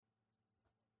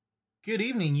Good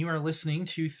evening. You are listening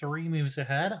to Three Moves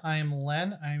Ahead. I am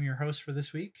Len. I am your host for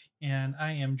this week, and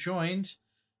I am joined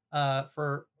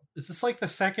for is this like the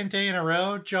second day in a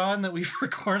row, John, that we've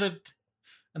recorded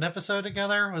an episode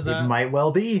together? Was It that might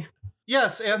well be.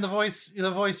 Yes, and the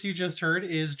voice you just heard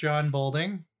is John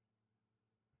Bolding.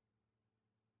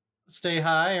 Stay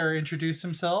high or introduce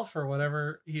himself or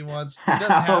whatever he wants. He doesn't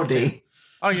have to.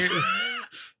 Oh, you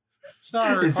It's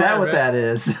not a Is that what requirement. that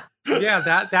is? yeah,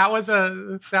 that was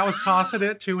tossing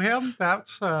it to him. That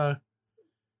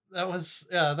was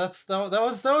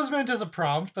meant as a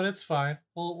prompt, but it's fine.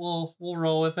 We'll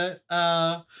roll with it.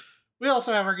 We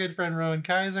also have our good friend Rowan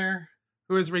Kaiser,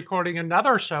 who is recording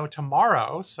another show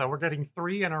tomorrow. So we're getting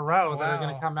 3 in a row that are going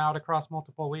Wow. to come out across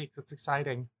multiple weeks. It's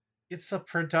exciting. It's a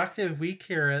productive week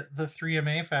here at the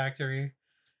 3MA Factory,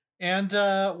 and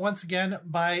once again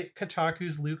by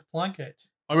Kotaku's Luke Plunkett.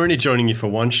 I'm only joining you for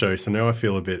one show, so now I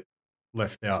feel a bit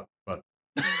left out. But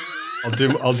I'll do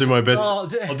my best. Well,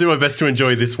 I'll do my best to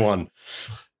enjoy this one.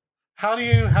 How do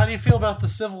you feel about the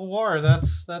Civil War?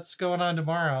 That's going on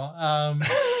tomorrow.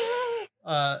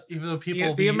 Even though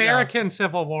people The American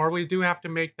Civil War, we do have to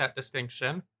make that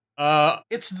distinction.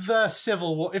 It's the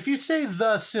Civil War. If you say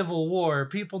the Civil War,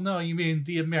 people know you mean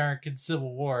the American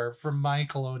Civil War from my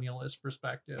colonialist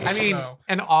perspective. I mean,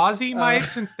 an Aussie might,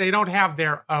 since they don't have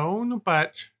their own,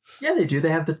 but Yeah, they do. They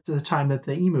have the time that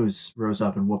the emus rose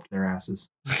up and whooped their asses.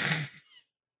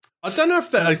 I don't know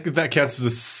if that counts as a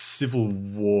civil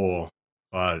war,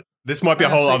 but this might be a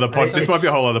whole other This might be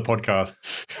a whole other podcast.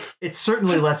 It's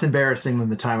certainly less embarrassing than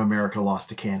the time America lost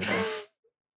to Canada.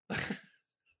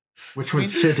 Which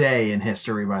was today in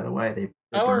history, by the way.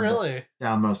 They burned really?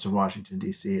 down most of Washington,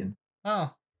 D.C., and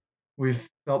Oh. we've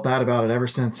felt bad about it ever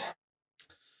since.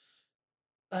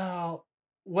 Oh,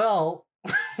 well,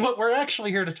 what we're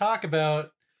actually here to talk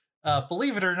about,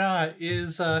 believe it or not,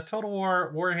 is Total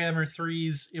War Warhammer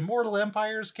 3's Immortal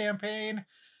Empires campaign.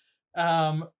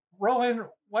 Rowan,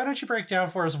 why don't you break down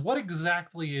for us what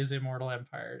exactly is Immortal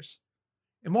Empires?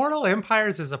 Immortal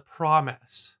Empires is a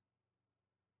promise.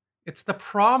 It's the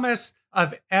promise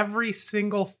of every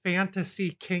single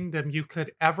fantasy kingdom you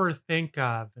could ever think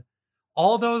of.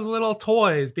 All those little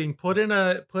toys being put in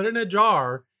a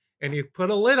jar, and you put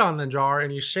a lid on the jar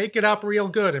and you shake it up real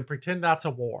good and pretend that's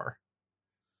a war.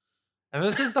 And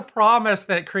this is the promise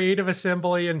that Creative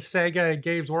Assembly and Sega and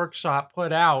Games Workshop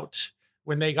put out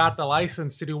when they got the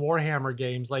license to do Warhammer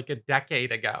games like a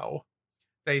decade ago.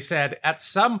 They said, at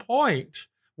some point,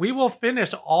 we will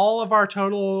finish all of our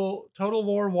Total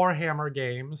War Warhammer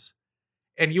games,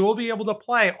 and you will be able to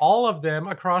play all of them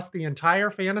across the entire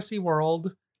fantasy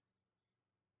world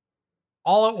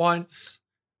all at once.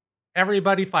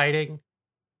 Everybody fighting.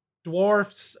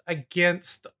 Dwarfs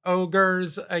against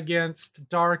ogres, against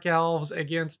dark elves,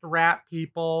 against rat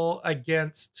people,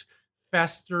 against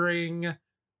festering,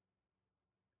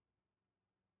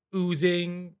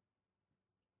 oozing,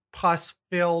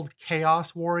 pus-filled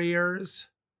chaos warriors.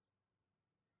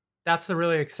 That's the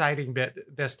really exciting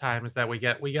bit this time, is that we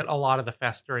get a lot of the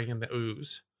festering and the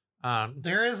ooze.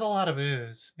 There is a lot of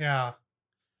ooze, yeah.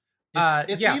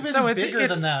 It's yeah, even so bigger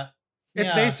than that. It's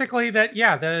Yeah. basically that,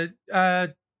 yeah,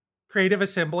 the Creative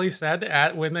Assembly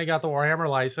said when they got the Warhammer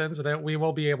license that we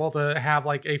will be able to have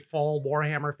like a full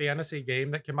Warhammer fantasy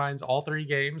game that combines all 3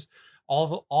 games,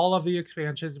 all of the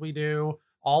expansions we do,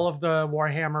 all of the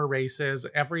Warhammer races.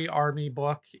 Every army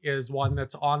book is one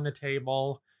that's on the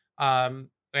table. And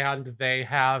they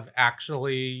have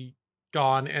actually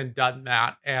gone and done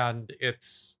that, and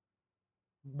it's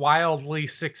wildly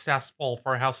successful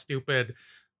for how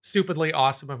stupidly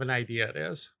awesome of an idea it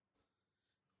is.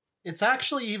 It's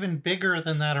actually even bigger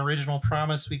than that original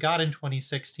promise we got in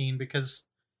 2016, because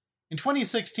in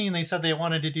 2016 they said they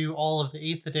wanted to do all of the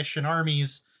 8th edition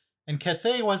armies, and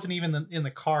Cathay wasn't even in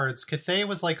the cards. Cathay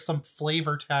was like some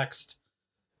flavor text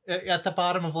at the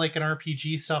bottom of like an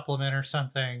RPG supplement or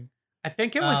something. I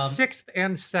think it was 6th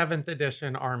and 7th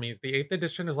edition armies. The 8th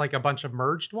edition is like a bunch of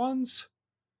merged ones.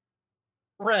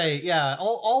 Right, yeah.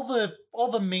 All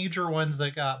the major ones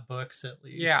that got books, at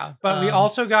least. Yeah, but we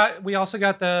also got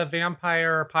the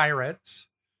vampire pirates.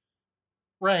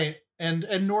 Right. And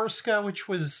Norska, which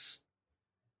was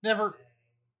never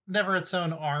its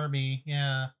own army,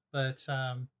 yeah. But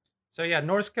so yeah,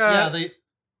 Norska. Yeah,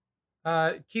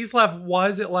 Kislev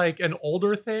was like an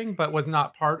older thing, but was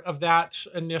not part of that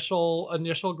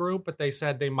initial group. But they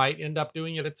said they might end up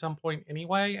doing it at some point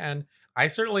anyway. And I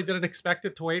certainly didn't expect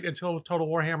it to wait until Total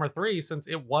Warhammer 3, since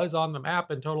it was on the map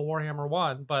in Total Warhammer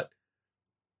 1. But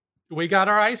we got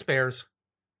our ice bears,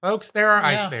 folks. There are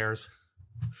ice bears.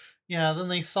 Yeah. Then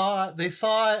they saw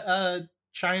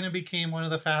China became one of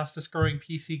the fastest growing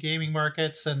PC gaming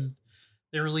markets, and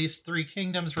They released Three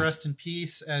Kingdoms, Rest in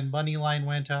Peace, and Moneyline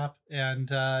went up, and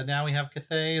now we have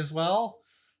Cathay as well.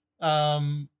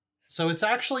 So it's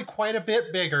actually quite a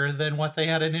bit bigger than what they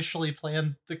had initially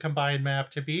planned the combined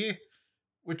map to be,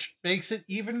 which makes it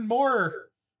even more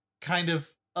kind of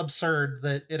absurd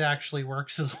that it actually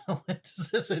works as well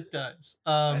as it does.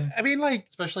 I mean, like,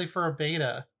 especially for a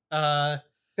beta.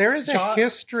 there is a John-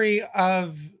 history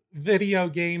of video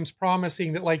games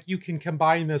promising that, like, you can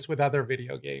combine this with other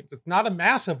video games. It's not a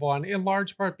massive one, in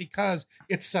large part because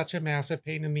it's such a massive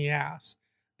pain in the ass.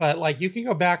 But, like, you can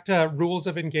go back to Rules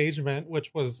of Engagement,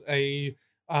 which was a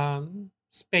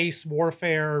space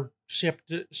warfare ship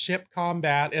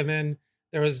combat, and then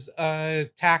there was a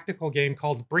tactical game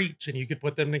called Breach, and you could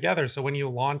put them together. So when you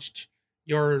launched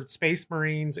your Space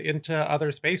Marines into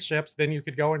other spaceships, then you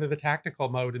could go into the tactical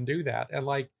mode and do that. And,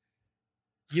 like,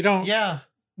 you don't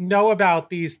know about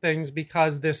these things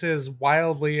because this is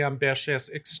wildly ambitious,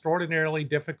 extraordinarily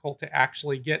difficult to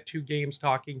actually get two games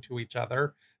talking to each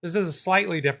other. This is a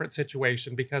slightly different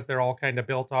situation because they're all kind of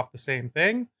built off the same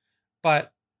thing.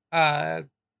 But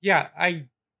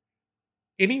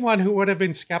anyone who would have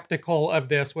been skeptical of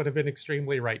this would have been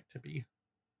extremely right to be.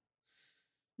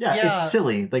 Yeah, it's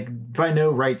silly. Like, by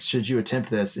no rights should you attempt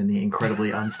this in the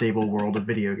incredibly unstable world of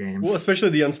video games. Well, especially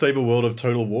the unstable world of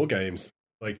Total War games.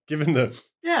 Like, given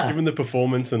the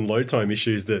performance and load time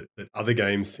issues that other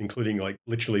games, including like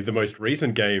literally the most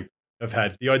recent game, have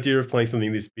had, the idea of playing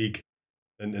something this big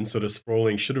and sort of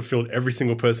sprawling should have filled every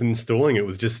single person installing it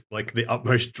with just like the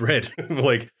utmost dread.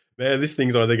 Like, man, this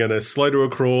thing's either going to slow to a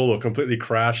crawl or completely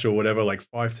crash or whatever, like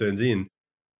 5 turns in.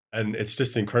 And it's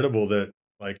just incredible that,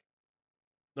 like,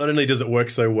 not only does it work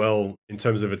so well in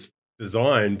terms of its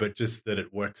design, but just that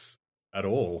it works at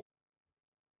all.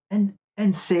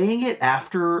 And saying it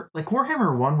after, like,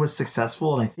 Warhammer 1 was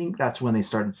successful, and I think that's when they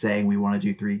started saying we want to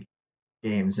do 3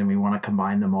 games and we want to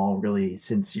combine them all really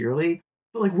sincerely.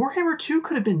 But, like, Warhammer 2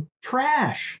 could have been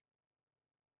trash.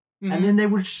 Mm-hmm. And then they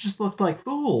would just looked like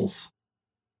fools.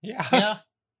 Yeah.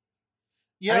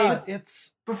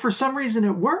 But for some reason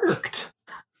it worked.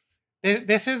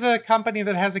 This is a company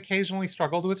that has occasionally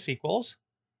struggled with sequels.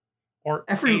 Or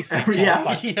every sequel.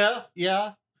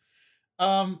 Yeah.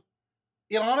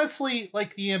 It honestly,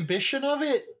 like, the ambition of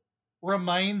it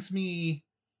reminds me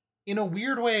in a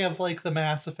weird way of like the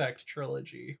Mass Effect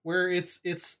trilogy, where it's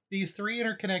these 3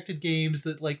 interconnected games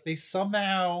that, like, they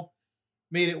somehow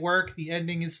made it work. The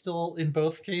ending is still in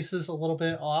both cases a little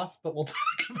bit off, but we'll talk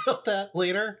about that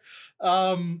later.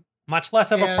 Much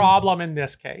less of a problem in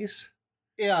this case.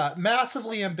 Yeah,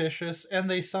 massively ambitious, and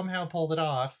they somehow pulled it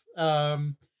off.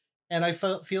 And I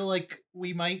feel like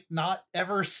we might not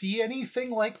ever see anything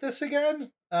like this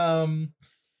again. And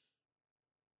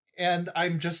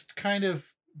I'm just kind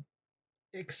of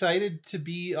excited to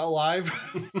be alive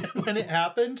when it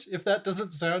happened, if that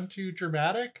doesn't sound too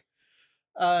dramatic.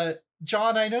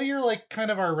 John, I know you're like kind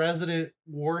of our resident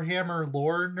Warhammer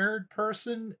lore nerd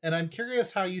person, and I'm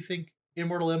curious how you think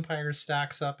Immortal Empires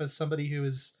stacks up as somebody who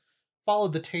has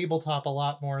followed the tabletop a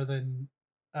lot more than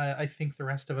I think the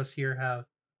rest of us here have.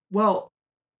 Well,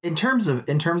 in terms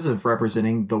of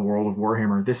representing the world of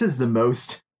Warhammer, this is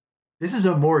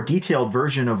a more detailed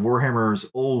version of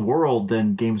Warhammer's old world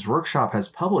than Games Workshop has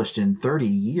published in 30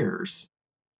 years.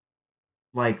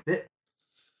 Like,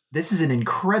 this is an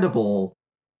incredible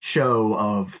show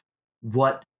of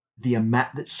what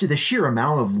the sheer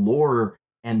amount of lore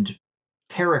and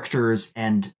characters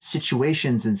and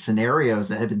situations and scenarios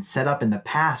that have been set up in the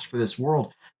past for this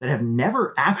world that have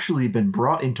never actually been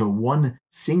brought into one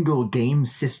single game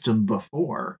system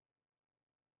before.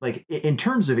 Like, in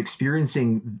terms of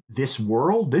experiencing this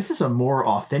world, this is a more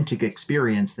authentic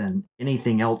experience than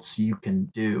anything else you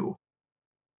can do.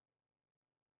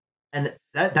 And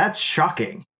that's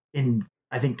shocking,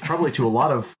 I think probably to a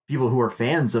lot of people who are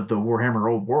fans of the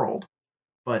Warhammer old world.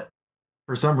 But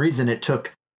for some reason, it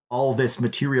took all this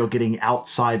material getting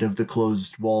outside of the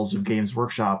closed walls of Games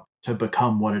Workshop to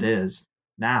become what it is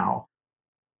now.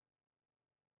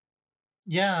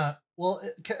 Yeah, well,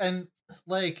 and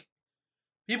like,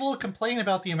 people complain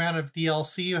about the amount of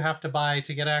DLC you have to buy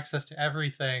to get access to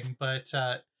everything, but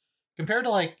compared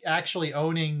to like actually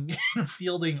owning and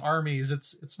fielding armies,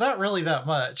 it's not really that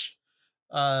much.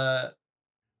 I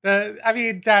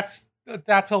mean, that's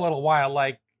a little wild.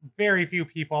 Like, very few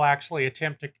people actually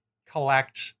attempt to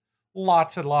collect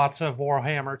lots and lots of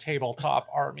Warhammer tabletop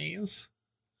armies.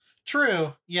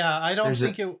 True. Yeah, I don't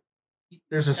think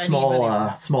there's a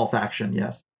small faction,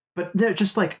 yes. But no,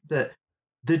 just like the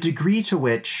degree to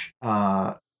which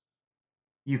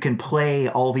you can play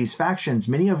all these factions,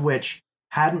 many of which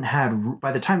hadn't had,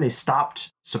 by the time they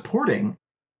stopped supporting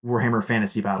Warhammer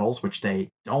Fantasy Battles, which they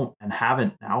don't and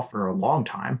haven't now for a long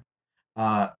time,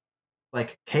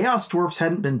 like Chaos Dwarfs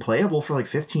hadn't been playable for like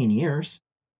 15 years,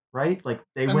 right? Like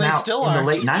they and went they out still in aren't.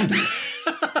 the late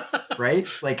 90s, right?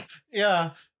 Like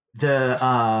yeah,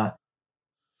 the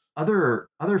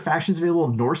other factions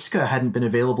available. Norska hadn't been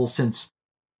available since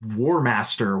War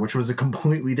Master, which was a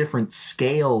completely different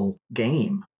scale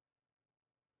game.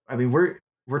 I mean,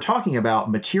 we're talking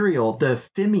about material. The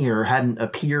Fimir hadn't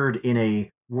appeared in a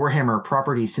Warhammer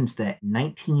property since the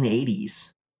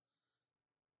 1980s.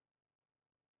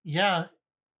 Yeah,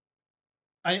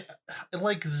 I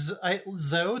like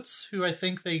Zotes, who I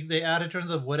think they added to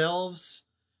the Wood Elves.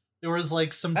 There was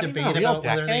like some debate about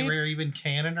whether they were even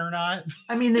canon or not.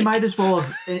 I mean, they might as well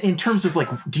have, in terms of like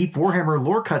deep Warhammer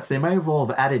lore cuts, they might as well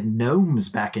have added gnomes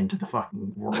back into the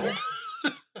fucking world.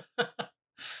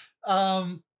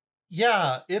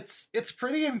 Yeah, it's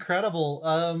pretty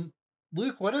incredible.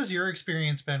 Luke, what has your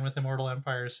experience been with Immortal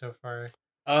Empires so far?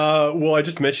 Well, I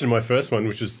just mentioned my first one,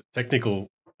 which was technical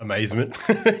amazement,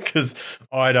 because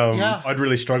I'd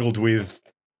really struggled with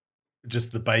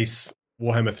just the base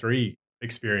Warhammer 3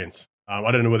 experience.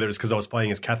 I don't know whether it's because I was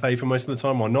playing as Cathay for most of the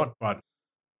time or not, but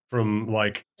from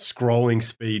like scrolling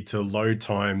speed to load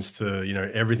times to, you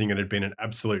know, everything, it had been an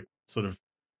absolute sort of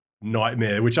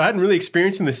nightmare, which I hadn't really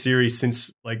experienced in the series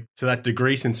since, like, to that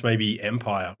degree since maybe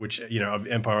Empire, which, you know,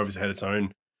 Empire obviously had its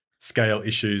own scale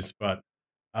issues. But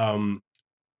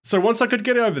so once I could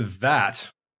get over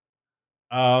that,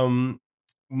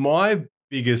 my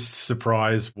biggest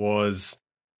surprise was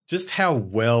just how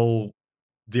well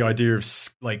the idea of,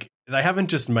 like, they haven't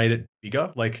just made it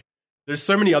bigger. Like, there's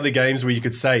so many other games where you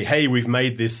could say, hey, we've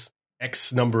made this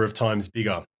X number of times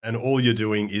bigger, and all you're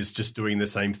doing is just doing the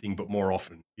same thing but more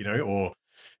often, you know, or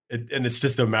and it's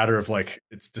just a matter of like,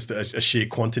 it's just a sheer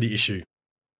quantity issue.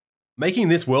 Making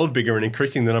this world bigger and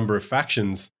increasing the number of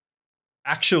factions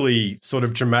actually sort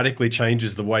of dramatically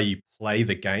changes the way you play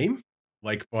the game.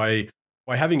 Like by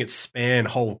having it span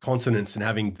whole continents and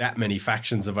having that many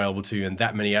factions available to you and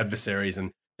that many adversaries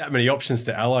and that many options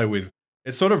to ally with,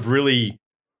 it sort of really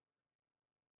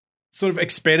sort of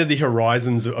expanded the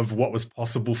horizons of what was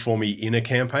possible for me in a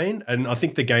campaign. And I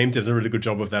think the game does a really good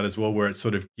job of that as well, where it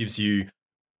sort of gives you,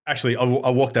 actually,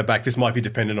 I'll walk that back. This might be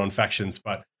dependent on factions,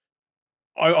 but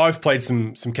I've played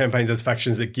some campaigns as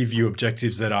factions that give you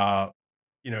objectives that are,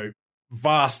 you know,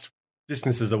 vast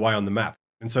distances away on the map.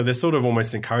 And so they're sort of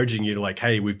almost encouraging you to, like,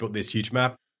 hey, we've built this huge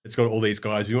map. It's got all these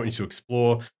guys. We want you to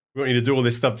explore. We want you to do all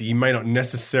this stuff that you may not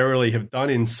necessarily have done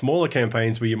in smaller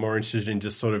campaigns where you're more interested in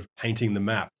just sort of painting the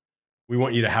map. We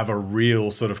want you to have a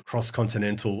real sort of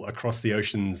cross-continental, across the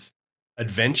oceans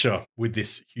adventure with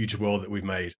this huge world that we've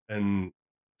made. And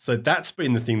so that's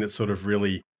been the thing that sort of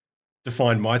really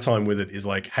defined my time with it, is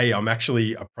like, hey, I'm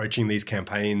actually approaching these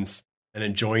campaigns and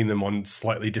enjoying them on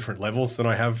slightly different levels than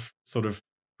I have sort of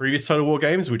previous Total War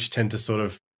games, which tend to sort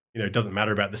of, you know, it doesn't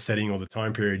matter about the setting or the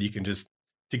time period. You can just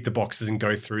tick the boxes and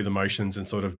go through the motions and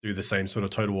sort of do the same sort of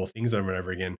Total War things over and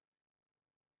over again.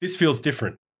 This feels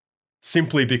different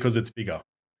simply because it's bigger.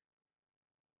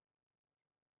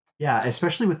 Yeah,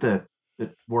 especially with the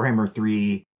Warhammer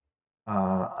 3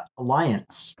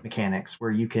 alliance mechanics, where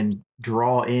you can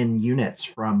draw in units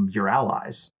from your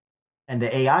allies. And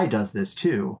the AI does this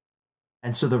too.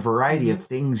 And so the variety of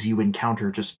things you encounter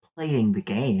just playing the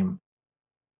game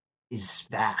is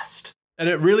vast. And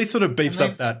it really sort of beefs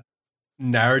up that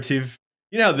narrative.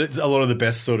 You know, a lot of the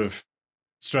best sort of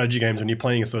strategy games, when you're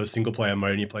playing a sort of single player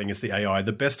mode and you're playing as the AI,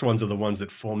 the best ones are the ones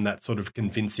that form that sort of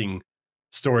convincing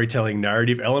storytelling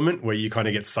narrative element where you kind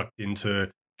of get sucked into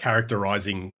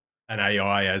characterizing an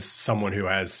AI as someone who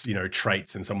has, you know,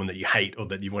 traits and someone that you hate or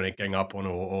that you want to gang up on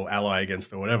or ally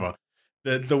against or whatever.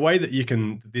 The way that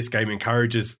this game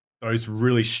encourages those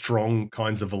really strong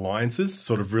kinds of alliances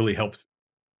sort of really helps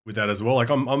with that as well.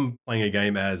 Like I'm playing a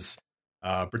game as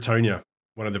Bretonnia,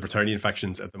 one of the Bretonnian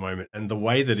factions at the moment, and the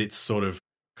way that it's sort of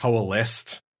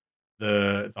coalesced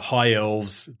the High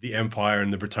Elves, the Empire,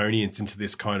 and the Bretonnians into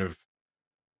this kind of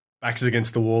backs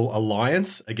against the wall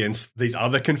alliance against these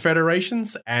other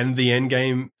confederations and the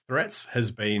endgame threats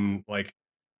has been like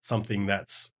something that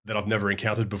I've never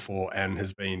encountered before, and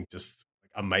has been just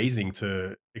amazing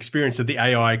to experience, that the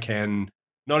AI can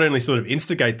not only sort of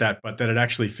instigate that, but that it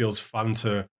actually feels fun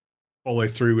to follow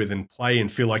through with and play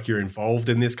and feel like you're involved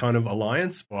in this kind of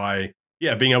alliance by,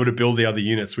 being able to build the other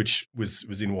units, which was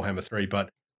in Warhammer 3. But,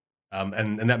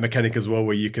 and that mechanic as well,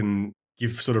 where you can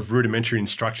give sort of rudimentary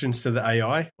instructions to the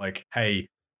AI, like, hey,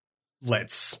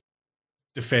 let's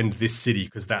defend this city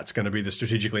because that's going to be the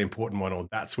strategically important one, or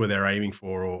that's where they're aiming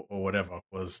for, or whatever.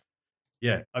 Was,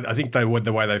 I think the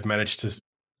way they've managed to,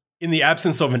 in the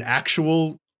absence of an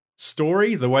actual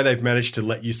story, the way they've managed to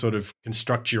let you sort of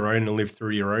construct your own and live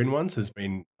through your own ones has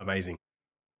been amazing.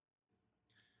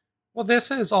 Well,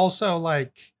 this is also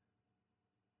like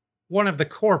one of the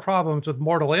core problems with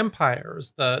Mortal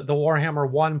Empires, the Warhammer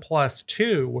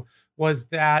 1+2, was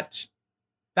that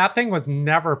thing was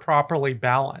never properly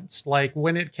balanced. Like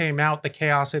when it came out, the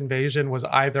Chaos Invasion was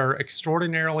either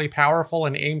extraordinarily powerful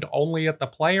and aimed only at the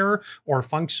player, or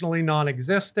functionally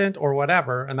non-existent, or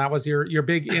whatever. And that was your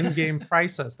big in-game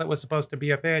crisis that was supposed to be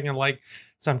a thing. And like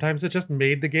sometimes it just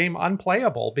made the game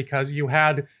unplayable because you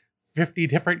had 50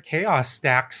 different chaos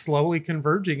stacks slowly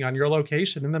converging on your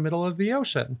location in the middle of the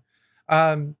ocean.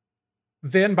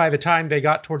 Then by the time they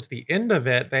got towards the end of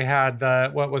it, they had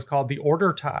what was called the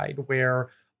Order Tide, where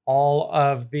all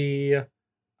of the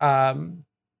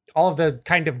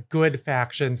kind of good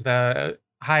factions, the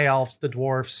High Elves, the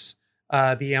Dwarfs,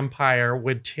 the Empire,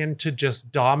 would tend to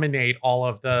just dominate all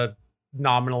of the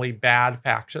nominally bad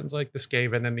factions like the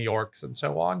Skaven and the Orcs and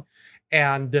so on.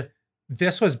 And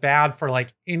this was bad for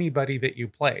like anybody that you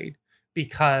played,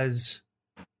 because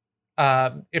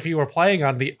if you were playing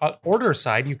on the Order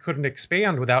side, you couldn't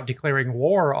expand without declaring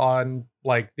war on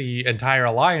like the entire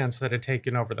alliance that had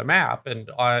taken over the map.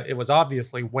 And it was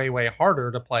obviously way, way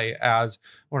harder to play as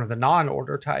one of the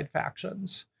non-Order Tide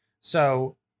factions.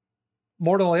 So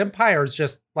Mortal Empires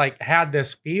just like had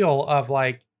this feel of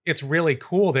like, it's really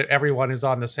cool that everyone is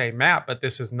on the same map, but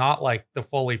this is not like the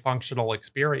fully functional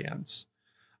experience.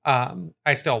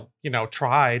 I still,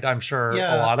 tried. I'm sure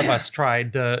a lot of us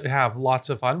tried to have lots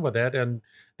of fun with it, and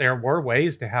there were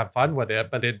ways to have fun with it,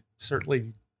 but it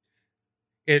certainly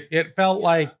it felt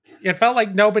like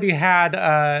nobody had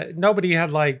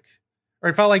like, or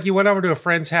it felt like you went over to a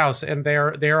friend's house and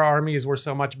their armies were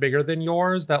so much bigger than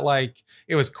yours that like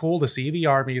it was cool to see the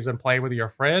armies and play with your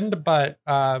friend, but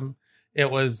it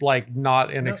was like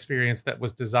not an experience that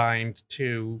was designed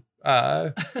to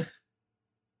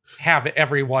have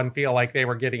everyone feel like they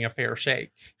were getting a fair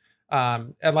shake.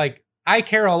 And like, I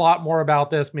care a lot more about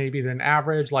this maybe than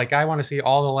average. Like, I want to see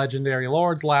all the legendary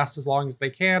lords last as long as they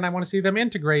can. I want to see them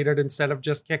integrated instead of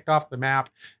just kicked off the map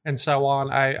and so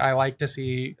on. I like to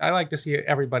see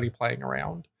everybody playing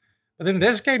around. But then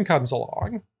this game comes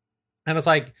along and it's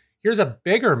like, here's a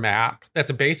bigger map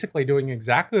that's basically doing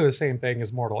exactly the same thing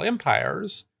as Mortal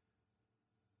Empires.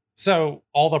 So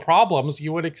all the problems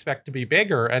you would expect to be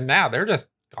bigger, and now they're just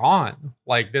gone.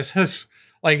 Like, this is,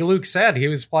 like Luke said,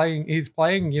 he's playing,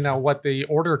 what the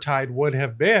Order Tide would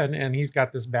have been, and he's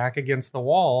got this back against the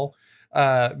wall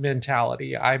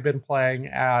mentality. I've been playing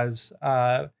as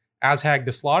Hag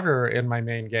the Slaughterer in my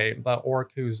main game, the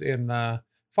orc who's in the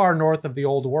far north of the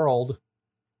old world,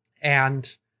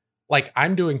 and like,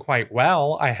 I'm doing quite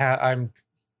well. I'm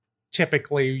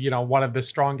typically, one of the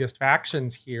strongest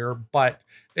factions here, but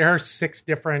there are six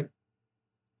different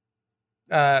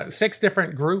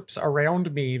groups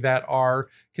around me that are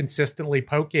consistently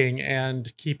poking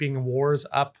and keeping wars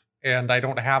up, and I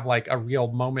don't have like a real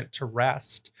moment to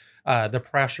rest. The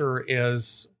pressure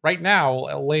is right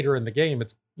now, later in the game,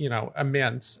 it's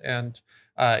immense, and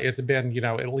it's been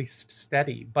at least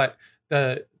steady. But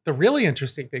the really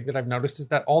interesting thing that I've noticed is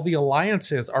that all the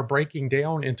alliances are breaking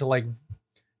down into like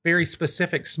very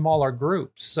specific smaller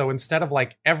groups. So instead of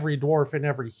like every dwarf and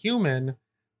every human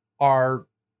are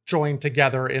joined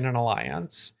together in an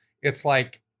alliance, it's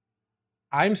like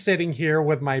I'm sitting here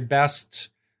with my best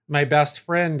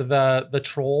friend, the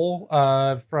troll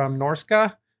from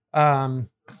Norska,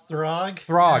 Throg.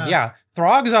 Yeah.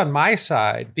 Throg's on my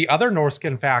side. The other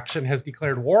Norscan faction has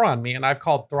declared war on me, and I've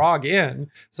called Throg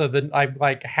in, so that I'm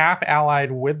like half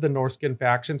allied with the Norscan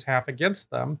factions, half against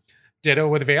them. Ditto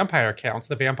with vampire counts.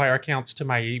 The vampire counts to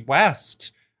my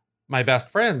west, my best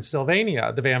friend,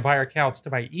 Sylvania. The vampire counts to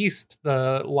my east,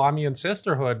 the Lamian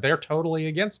Sisterhood. They're totally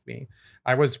against me.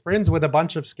 I was friends with a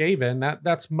bunch of Skaven.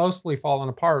 That's mostly fallen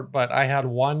apart, but I had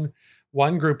one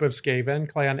group of Skaven,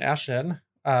 Clan Eshen,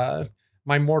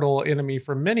 my mortal enemy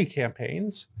from many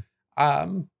campaigns.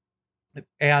 And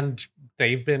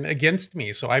they've been against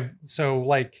me. So I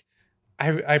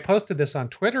posted this on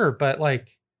Twitter, but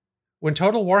like, when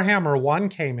Total Warhammer 1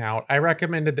 came out, I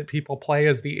recommended that people play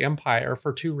as the Empire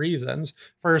for two reasons.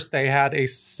 First, they had a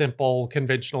simple,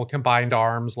 conventional combined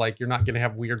arms. Like, you're not going to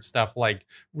have weird stuff like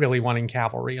really wanting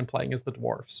cavalry and playing as the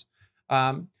dwarfs.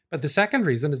 But the second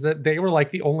reason is that they were like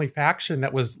the only faction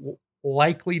that was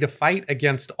likely to fight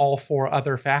against all four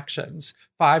other factions.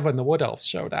 5 when the Wood Elves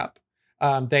showed up.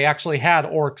 They actually had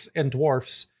orcs and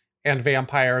dwarfs and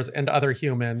vampires and other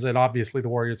humans, and obviously the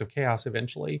Warriors of Chaos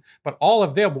eventually. But all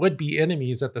of them would be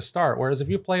enemies at the start. Whereas if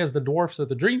you play as the dwarfs or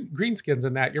the greenskins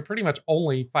in that, you're pretty much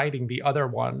only fighting the other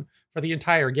one for the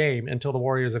entire game until the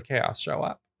Warriors of Chaos show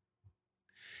up.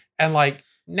 And like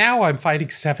now I'm fighting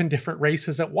 7 different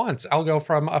races at once. I'll go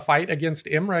from a fight against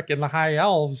Imric and the High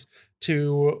Elves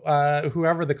to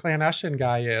whoever the Clan Eshin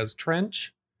guy is,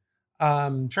 Trench.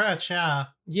 Trench, yeah.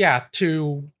 Yeah,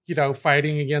 to,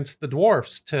 fighting against the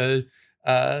dwarfs, to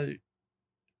then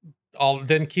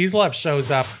Kislev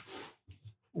shows up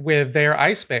with their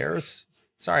ice bears.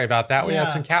 Sorry about that. We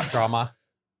had some cat drama.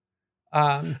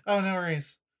 Oh, no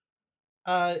worries.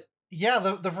 Yeah,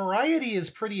 the variety is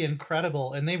pretty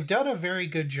incredible, and they've done a very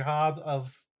good job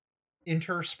of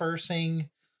interspersing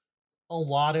a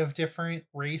lot of different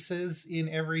races in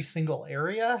every single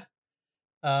area.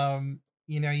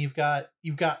 You've got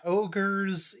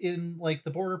ogres in like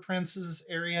the Border Princes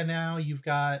area now. You've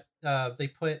got they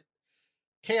put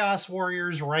Chaos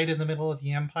Warriors right in the middle of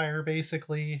the Empire,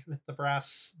 basically, with the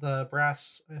brass. I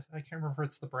can't remember if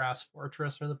it's the Brass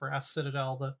Fortress or the Brass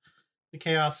Citadel. The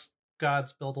Chaos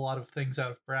gods build a lot of things out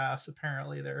of brass.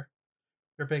 Apparently, they're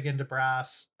big into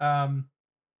brass. There's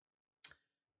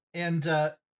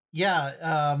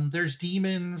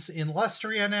demons in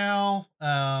Lustria now.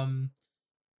 I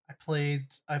played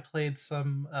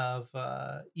some of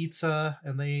Itza,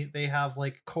 and they have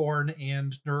like Khorne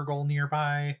and Nurgle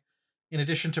nearby. In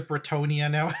addition to Bretonnia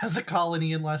now has a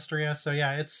colony in Lustria. So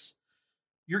yeah,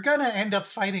 you're gonna end up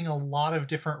fighting a lot of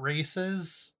different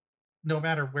races no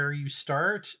matter where you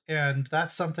start, and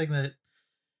that's something that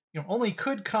only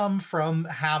could come from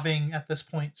having at this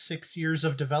point 6 years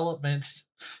of development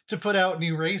to put out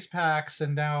new race packs,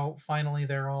 and now finally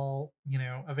they're all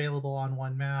available on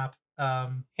one map.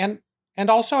 And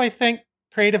also I think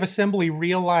Creative Assembly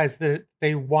realized that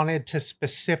they wanted to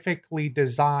specifically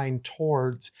design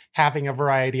towards having a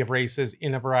variety of races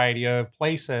in a variety of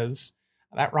places.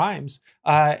 That rhymes.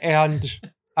 And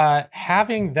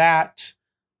having that,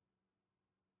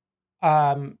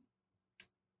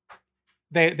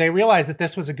 they realized that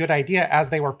this was a good idea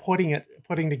as they were putting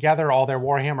together all their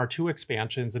Warhammer 2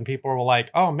 expansions, and people were like,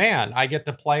 oh man, I get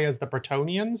to play as the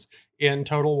Bretonnians in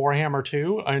Total Warhammer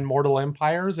 2, Immortal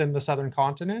Empires in the Southern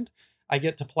Continent. I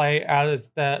get to play as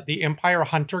the Empire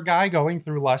Hunter guy going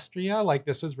through Lustria. Like,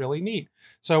 this is really neat.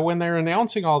 So when they're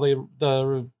announcing all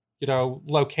the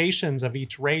locations of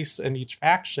each race and each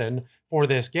faction for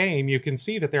this game, you can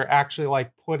see that they're actually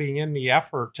like putting in the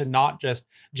effort to not just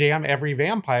jam every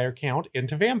vampire count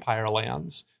into Vampire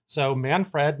Lands. So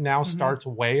Manfred now starts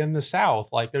way in the south.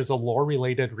 Like, there's a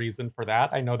lore-related reason for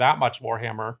that. I know that much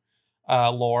Warhammer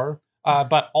lore.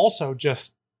 But also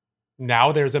just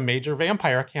now there's a major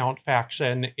vampire count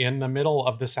faction in the middle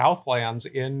of the Southlands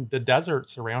in the desert,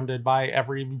 surrounded by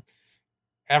every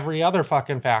other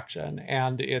fucking faction.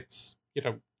 And it's,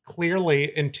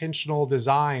 clearly intentional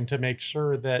design to make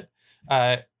sure that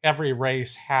every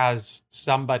race has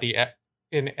somebody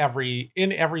in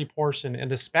every portion,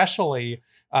 and especially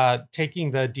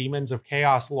taking the Demons of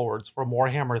Chaos Lords from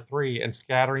Warhammer 3 and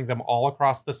scattering them all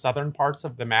across the southern parts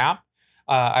of the map.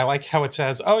 I like how it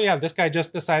says, oh yeah, this guy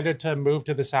just decided to move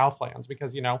to the Southlands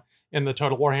because, in the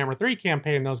Total Warhammer 3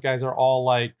 campaign, those guys are all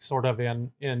like sort of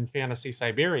in fantasy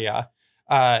Siberia.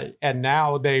 And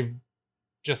now they've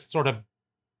just sort of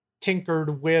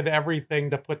tinkered with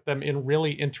everything to put them in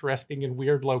really interesting and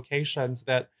weird locations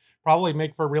that probably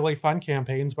make for really fun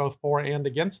campaigns, both for and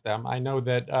against them. I know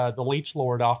that the Leech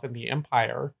Lord off in the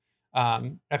Empire,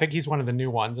 I think he's one of the new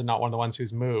ones and not one of the ones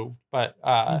who's moved. But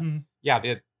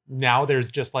now there's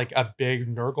just like a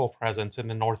big Nurgle presence in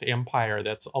the North Empire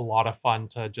that's a lot of fun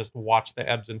to just watch the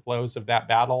ebbs and flows of that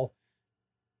battle.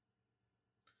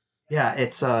 Yeah,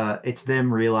 it's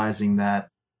them realizing that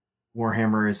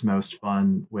Warhammer is most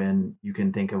fun when you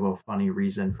can think of a funny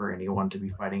reason for anyone to be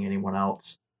fighting anyone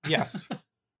else. Yes.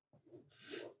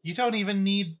 You don't even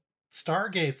need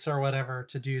Stargates or whatever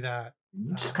to do that.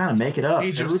 You just kind of make it up.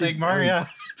 Age of Sigmar, yeah.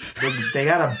 They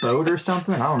got a boat or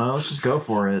something? I don't know. Let's just go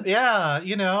for it. Yeah,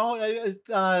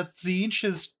 Tzeentch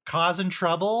is causing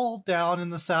trouble down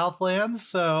in the Southlands,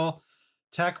 so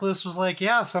Teclis was like,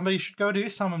 yeah, somebody should go do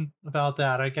something about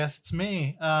that. I guess it's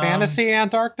me. Fantasy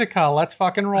Antarctica. Let's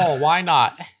fucking roll. Why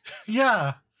not?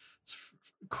 Yeah. It's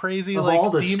crazy. Of all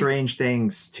the strange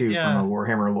things, too, from a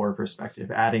Warhammer lore perspective,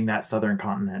 adding that southern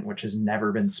continent, which has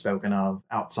never been spoken of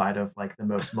outside of like the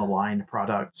most maligned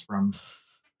products from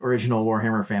original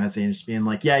Warhammer Fantasy, and just being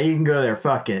like, yeah, you can go there.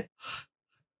 Fuck it.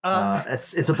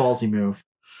 It's a ballsy move.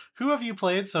 Who have you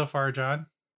played so far, John?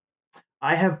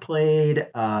 I have played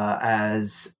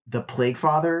as the Plague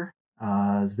Father,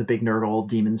 as the big Nurgle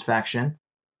Demons faction,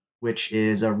 which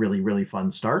is a really, really fun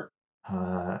start.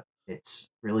 It's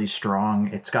really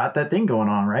strong. It's got that thing going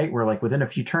on, right? Where like within a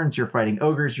few turns, you're fighting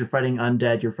ogres, you're fighting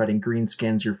undead, you're fighting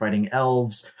greenskins, you're fighting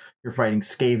elves, you're fighting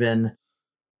Skaven.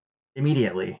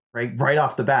 immediately, right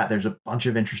off the bat. There's a bunch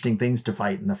of interesting things to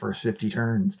fight in the first 50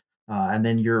 turns, and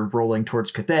then you're rolling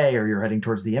towards Cathay or you're heading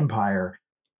towards the Empire.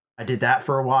 I did that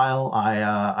for a while.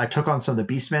 I took on some of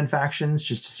the Beastmen factions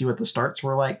just to see what the starts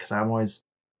were like, because I always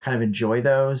kind of enjoy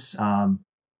those.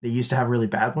 They used to have really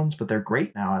bad ones, but they're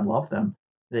great now. I love them.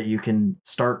 That you can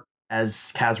start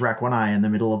as Kazrak One-Eye in the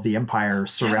middle of the Empire,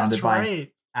 surrounded by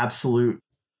absolute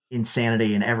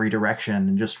insanity in every direction,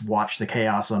 and just watch the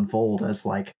chaos unfold as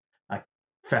like a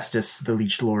Festus the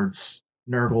Leech Lord's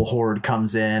Nurgle horde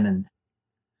comes in and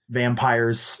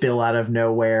vampires spill out of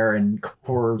nowhere, and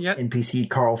poor NPC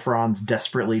Karl Franz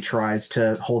desperately tries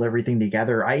to hold everything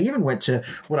together. I even went to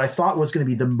what I thought was going to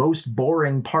be the most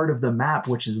boring part of the map,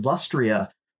 which is Lustria,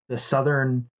 the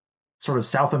southern sort of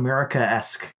South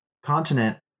America-esque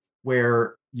continent,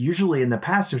 where usually in the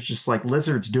past there's just like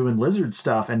lizards doing lizard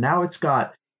stuff, and now it's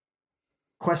got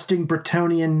questing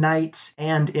Bretonnian knights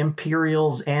and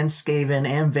Imperials and Skaven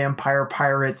and vampire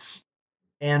pirates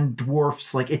and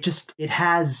dwarfs. Like it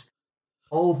has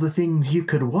all the things you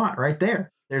could want right there.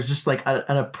 There's just like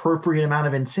an appropriate amount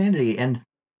of insanity. And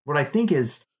what I think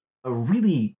is a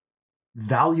really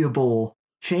valuable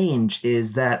change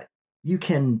is that you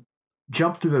can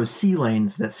jump through those sea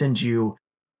lanes that send you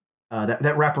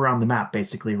that wrap around the map,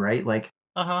 basically, right? Like,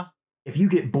 if you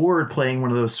get bored playing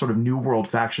one of those sort of New World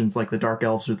factions like the Dark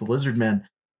Elves or the Lizardmen,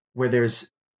 where there's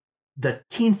the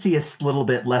teensiest little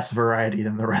bit less variety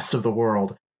than the rest of the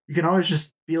world, you can always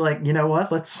just be like, you know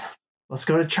what, let's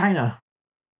go to China.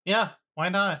 Yeah, why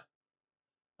not?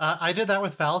 I did that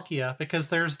with Valkia, because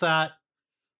there's the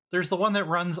one that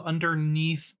runs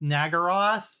underneath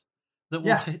Nagaroth that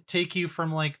will take you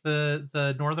from like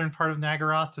the northern part of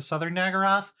Nagaroth to southern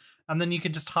Nagaroth, and then you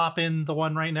can just hop in the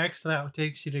one right next to that, which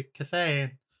takes you to Cathay.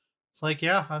 And it's like,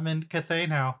 yeah, I'm in Cathay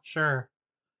now, sure.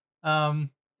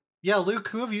 Yeah, Luke,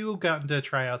 who have you gotten to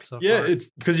try out so far? Yeah, it's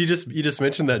because you just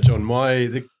mentioned that, John.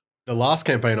 The last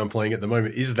campaign I'm playing at the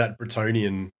moment is that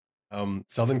Bretonnian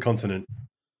southern continent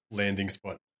landing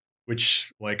spot,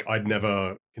 which like I'd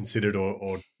never considered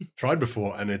or tried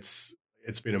before, and it's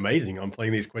been amazing. I'm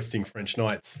playing these questing French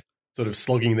knights, sort of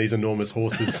slogging these enormous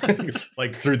horses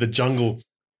like through the jungle,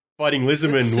 fighting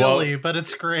lizardmen. It's silly, but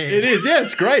it's great. It is, yeah,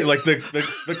 it's great. Like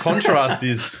the contrast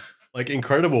is like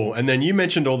incredible. And then you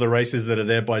mentioned all the races that are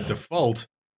there by default,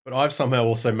 but I've somehow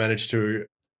also managed to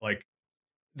like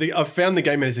I've found the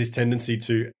game has this tendency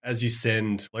to, as you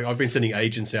send, like I've been sending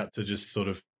agents out to just sort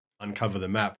of uncover the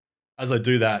map. As I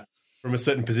do that, from a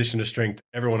certain position of strength,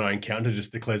 everyone I encounter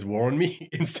just declares war on me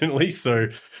instantly. So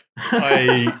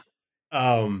I,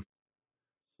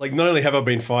 like not only have I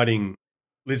been fighting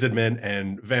lizardmen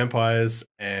and vampires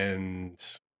and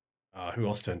who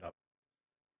else turned up?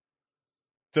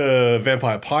 The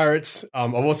vampire pirates.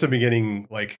 I've also been getting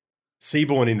like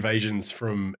seaborne invasions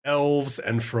from elves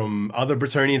and from other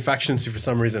Bretonnian factions who for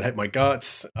some reason hate my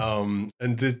guts. And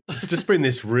it's just been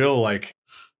this real like,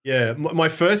 yeah, my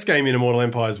first game in Immortal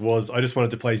Empires was I just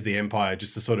wanted to play as the Empire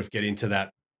just to sort of get into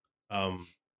that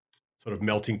sort of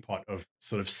melting pot of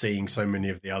sort of seeing so many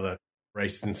of the other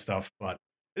races and stuff. But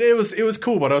it was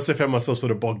cool, but I also found myself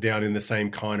sort of bogged down in the same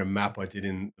kind of map I did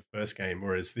in the first game,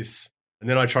 whereas this. And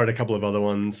then I tried a couple of other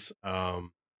ones. I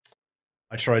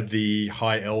tried the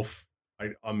High Elf.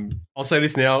 I'll say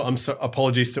this now.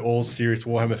 Apologies to all serious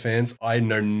Warhammer fans. I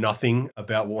know nothing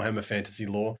about Warhammer fantasy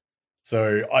lore,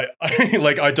 so I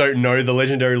don't know the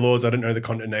legendary lords. I don't know the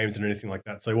continent names or anything like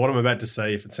that. So what I'm about to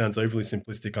say, if it sounds overly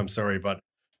simplistic, I'm sorry, but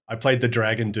I played the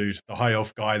dragon dude, the High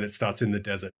Elf guy that starts in the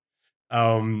desert.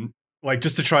 Like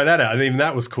just to try that out, and even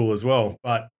that was cool as well.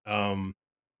 But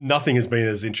nothing has been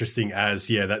as interesting as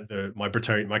my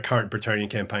current Bretonnian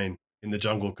campaign in the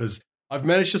jungle, because I've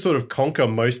managed to sort of conquer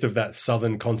most of that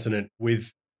southern continent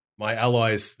with my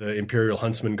allies, the Imperial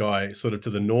Huntsman guy, sort of to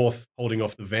the north, holding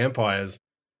off the vampires.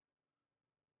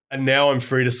 And now I'm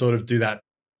free to sort of do that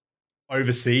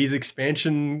overseas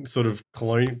expansion, sort of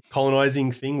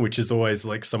colonizing thing, which is always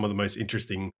like some of the most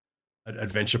interesting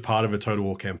adventure part of a Total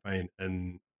War campaign.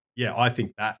 And yeah, I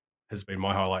think that has been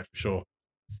my highlight for sure.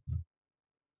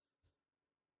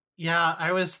 Yeah,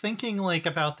 I was thinking like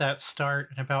about that start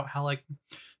and about how like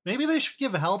maybe they should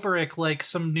give Helberic like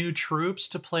some new troops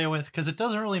to play with, because it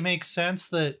doesn't really make sense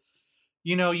that,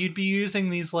 you know, you'd be using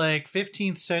these like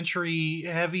 15th century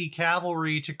heavy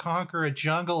cavalry to conquer a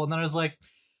jungle, and then I was like,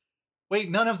 wait,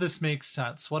 none of this makes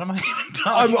sense. What am I even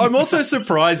talking I'm also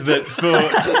surprised that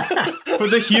for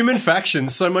the human faction,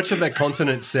 so much of that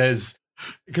continent says,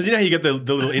 because you know you get the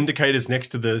little indicators next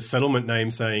to the settlement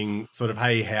name saying sort of,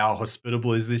 hey, how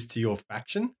hospitable is this to your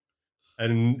faction?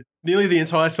 And nearly the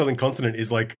entire southern continent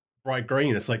is like bright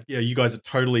green. It's like, yeah, you guys are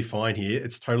totally fine here.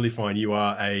 It's totally fine. You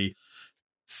are a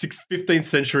 15th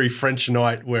century French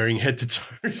knight wearing head to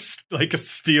toe like a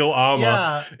steel armor.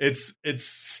 Yeah. It's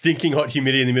stinking hot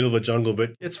humidity in the middle of the jungle,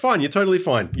 but it's fine. You're totally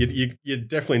fine. You're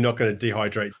definitely not going to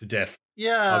dehydrate to death.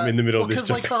 Yeah, in the middle of this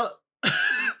jungle. Like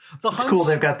the it's cool.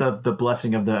 They've got the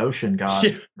blessing of the ocean god,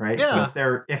 right? Yeah.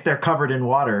 So if they're covered in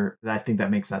water, I think that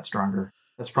makes that stronger.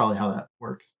 That's probably how that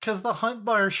works. Because the hunt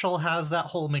marshal has that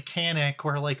whole mechanic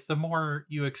where, like, the more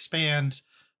you expand,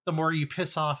 the more you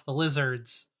piss off the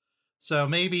lizards. So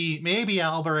maybe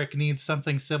Alberic needs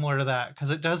something similar to that,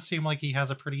 because it does seem like he has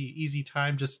a pretty easy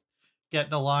time just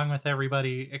getting along with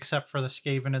everybody, except for the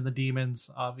Skaven and the demons,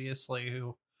 obviously,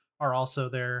 who are also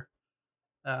there.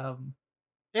 And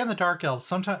the Dark Elves.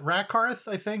 Sometimes Rakarth,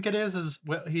 I think it is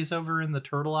he's over in the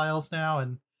Turtle Isles now,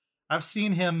 and I've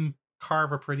seen him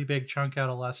carve a pretty big chunk out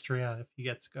of Lestria if he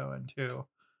gets going too.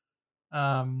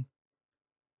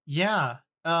 Yeah.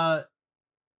 I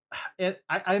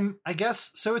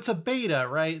guess so. It's a beta,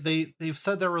 right? They've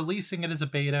said they're releasing it as a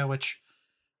beta, which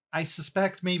I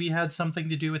suspect maybe had something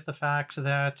to do with the fact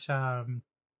that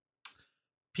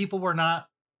people were not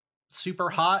super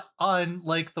hot on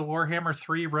like the Warhammer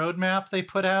 3 roadmap they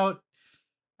put out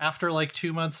after like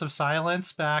 2 months of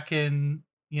silence back in,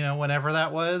 whenever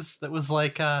that was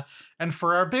like, and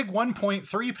for our big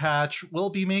 1.3 patch, we'll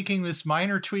be making this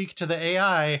minor tweak to the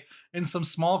AI and some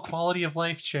small quality of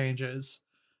life changes.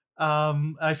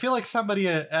 I feel like somebody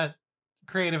at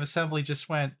Creative Assembly just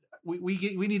went, we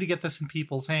need to get this in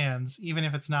people's hands, even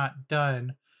if it's not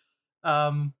done.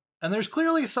 And there's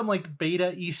clearly some like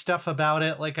beta-y stuff about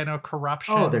it. Like I know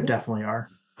corruption. Oh, there definitely are.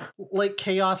 Like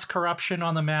chaos corruption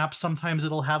on the map. Sometimes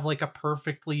it'll have like a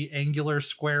perfectly angular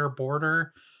square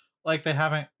border. Like they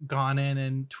haven't gone in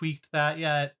and tweaked that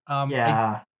yet.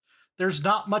 There's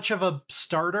not much of a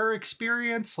starter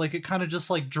experience. Like it kind of just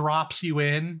like drops you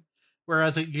in.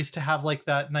 Whereas it used to have like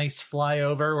that nice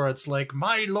flyover where it's like,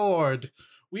 my lord,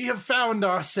 we have found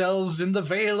ourselves in the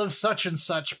Vale of such and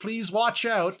such. Please watch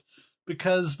out.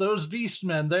 Because those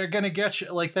beastmen, they're gonna get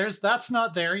you. Like that's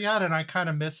not there yet, and I kind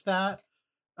of miss that.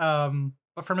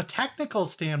 But from a technical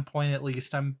standpoint, at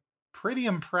least, I'm pretty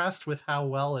impressed with how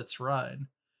well it's run.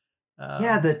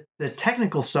 The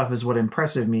technical stuff is what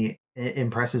impresses me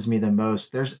the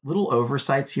most. There's little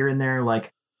oversights here and there,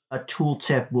 like a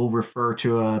tooltip will refer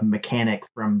to a mechanic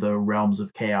from the Realms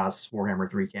of Chaos Warhammer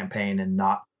 3 campaign, and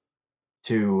not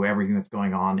to everything that's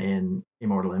going on in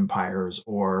Immortal Empires,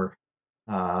 or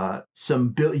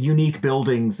some unique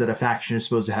buildings that a faction is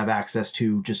supposed to have access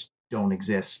to just don't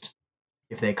exist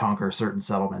if they conquer certain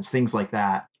settlements, things like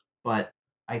that. But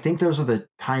I think those are the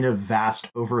kind of vast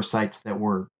oversights that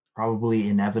were probably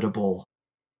inevitable.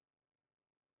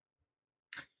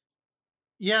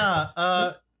 Yeah,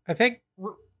 I think...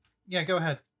 Yeah, go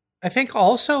ahead. I think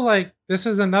also, like, this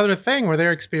is another thing where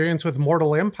their experience with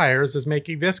Mortal Empires is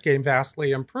making this game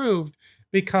vastly improved,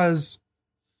 because,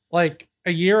 like,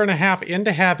 a year and a half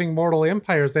into having Mortal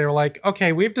Empires, they were like,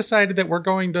 okay, we've decided that we're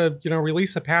going to,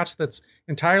 release a patch that's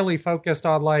entirely focused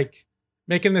on like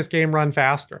making this game run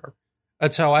faster.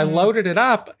 And so I loaded it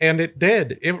up, and it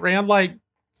did. It ran like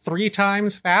 3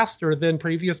 times faster than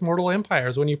previous Mortal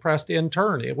Empires when you pressed in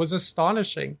turn. It was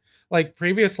astonishing. Like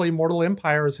previously Mortal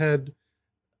Empires had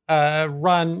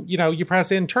run, you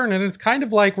press in turn, and it's kind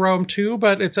of like Rome 2,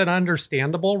 but it's an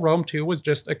understandable. Rome 2 was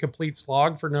just a complete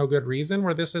slog for no good reason,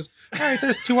 where this is, all right,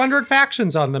 there's 200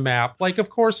 factions on the map. Like, of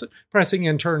course, pressing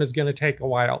in turn is going to take a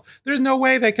while. There's no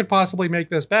way they could possibly make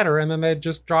this better, and then they'd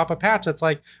just drop a patch that's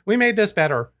like, we made this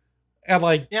better. And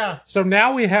like, yeah. So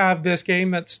now we have this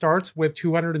game that starts with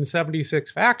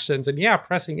 276 factions, and yeah,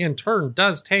 pressing in turn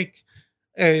does take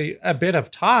a bit of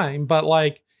time, but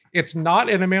like, it's not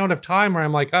an amount of time where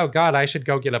I'm like, oh God, I should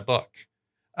go get a book.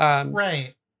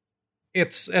 Right.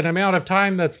 It's an amount of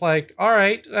time that's like, all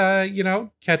right,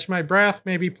 catch my breath,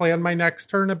 maybe plan my next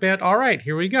turn a bit. All right,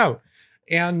 here we go.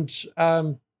 And,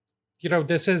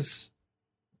 this is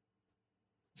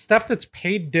stuff that's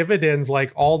paid dividends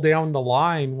like all down the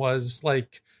line. Was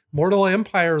like Mortal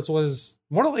Empires was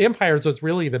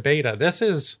really the beta. This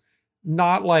is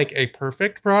not like a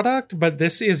perfect product, but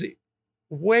this is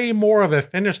way more of a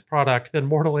finished product than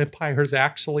Mortal Empires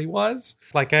actually was.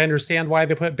 Like, I understand why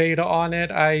they put beta on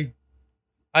it. I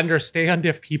understand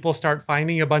if people start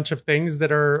finding a bunch of things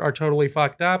that are totally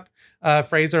fucked up.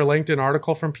 Fraser linked an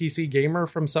article from PC Gamer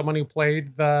from someone who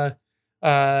played the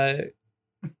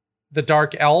the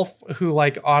dark elf who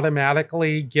like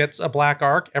automatically gets a black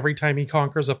arc every time he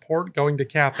conquers a port going to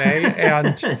Cathay. And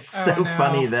it's so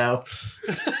funny though.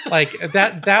 Like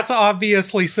that's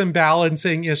obviously some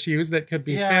balancing issues that could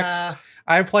be fixed.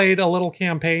 I played a little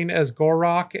campaign as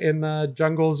Gorok in the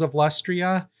jungles of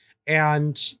Lustria,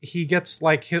 and he gets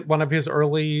like one of his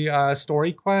early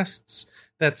story quests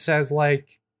that says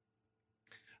like,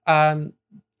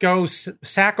 go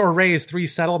sack or raise 3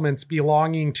 settlements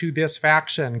belonging to this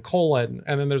faction, :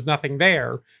 and then there's nothing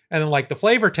there. And then like the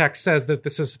flavor text says that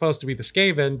this is supposed to be the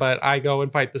Skaven, but I go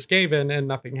and fight the Skaven and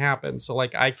nothing happens. So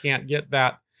like I can't get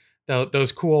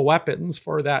those cool weapons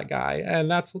for that guy. And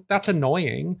that's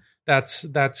annoying. That's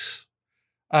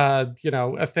a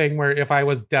thing where if I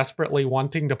was desperately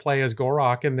wanting to play as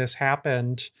Gorok and this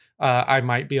happened, I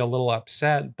might be a little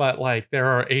upset. But like there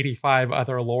are 85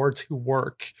 other lords who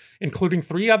work, including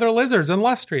 3 other lizards in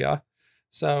Lustria.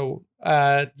 So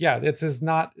this is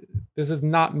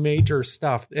not major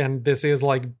stuff, and this is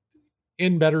like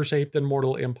in better shape than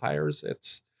Mortal Empires.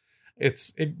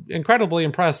 It's incredibly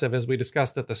impressive, as we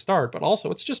discussed at the start, but also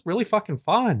it's just really fucking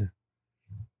fun.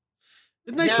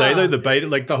 Didn't they say though the beta,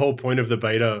 like the whole point of the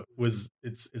beta was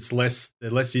it's less, they're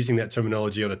less using that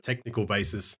terminology on a technical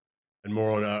basis and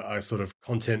more on a sort of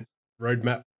content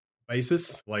roadmap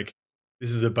basis. Like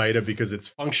this is a beta because it's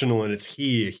functional and it's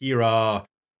here.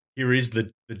 Here is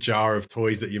the jar of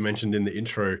toys that you mentioned in the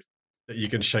intro that you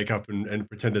can shake up and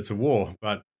pretend it's a war.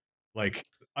 But like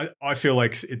I feel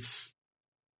like it's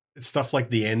stuff like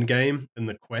the end game and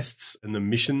the quests and the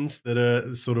missions that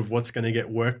are sort of what's going to get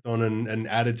worked on and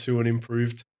added to and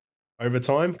improved over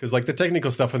time. Because like the technical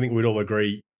stuff, I think we'd all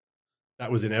agree that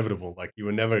was inevitable. Like you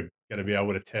were never going to be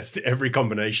able to test every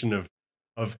combination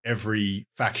of every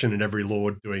faction and every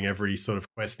lord doing every sort of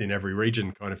quest in every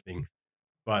region kind of thing.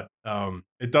 But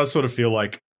it does sort of feel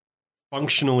like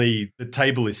functionally the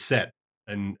table is set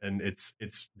and it's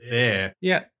there.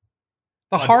 Yeah.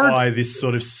 By this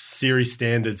sort of series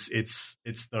standards, it's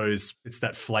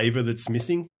that flavor that's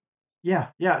missing. Yeah,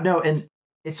 no, and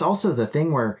it's also the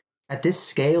thing where at this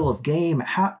scale of game,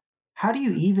 how do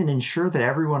you even ensure that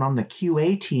everyone on the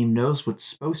QA team knows what's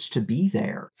supposed to be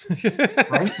there?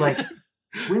 Right? Like,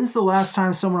 when's the last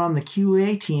time someone on the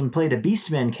QA team played a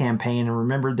Beastmen campaign and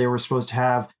remembered they were supposed to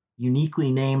have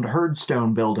uniquely named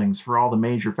herdstone buildings for all the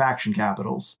major faction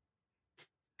capitals?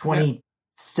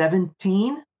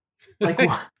 2017? Like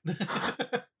what?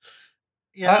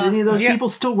 Yeah. Do any of those people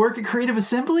still work at Creative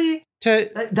Assembly?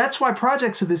 That's why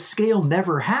projects of this scale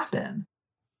never happen.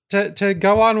 To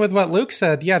go on with what Luke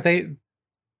said,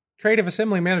 Creative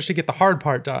Assembly managed to get the hard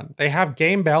part done. They have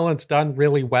game balance done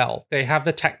really well. They have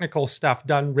the technical stuff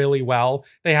done really well.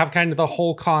 They have kind of the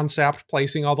whole concept,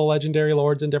 placing all the legendary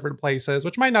lords in different places,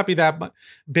 which might not be that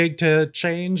big to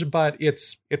change, but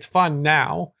it's fun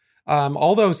now.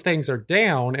 All those things are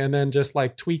down, and then just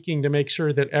like tweaking to make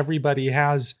sure that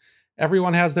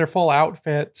everyone has their full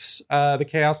outfits. The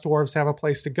Chaos Dwarves have a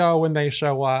place to go when they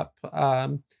show up.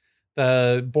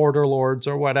 The Border Lords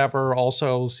or whatever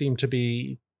also seem to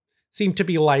be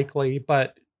likely,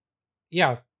 but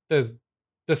yeah, the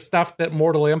stuff that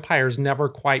Mortal Empires never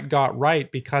quite got right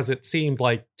because it seemed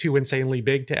like too insanely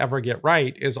big to ever get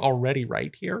right is already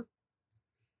right here.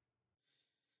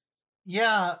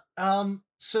 Yeah.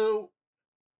 So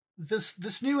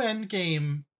this new end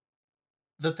game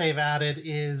that they've added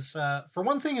is, for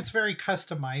one thing, it's very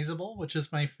customizable, which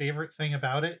is my favorite thing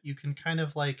about it. You can kind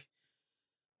of like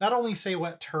not only say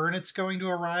what turn it's going to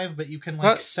arrive, but you can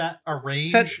like set a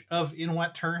range of in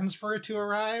what turns for it to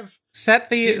arrive.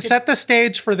 Set the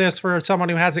stage for this for someone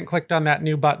who hasn't clicked on that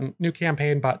new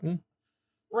campaign button.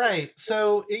 Right.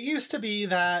 So it used to be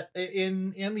that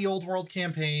in the old world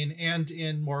campaign and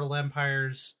in Mortal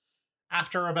Empires,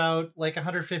 after about like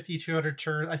 150, 200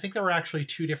 turns, I think there were actually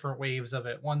 2 different waves of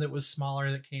it. One that was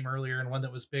smaller that came earlier and one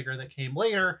that was bigger that came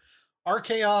later.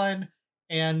 Archaon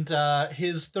and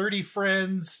his 30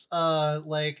 friends,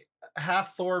 like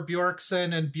half Thor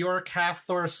Bjorkson and Bjork half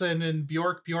Thorson and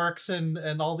Bjork Bjorkson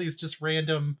and all these just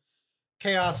random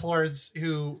Chaos Lords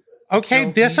who...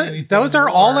 Okay, those are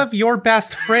all of your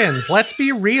best friends. Let's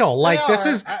be real. Like this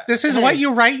is what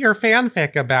you write your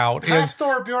fanfic about. Is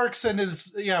Thor Bjorkson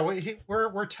is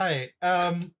we're tight.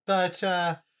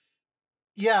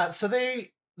 So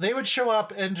they would show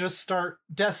up and just start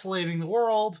desolating the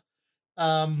world.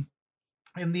 In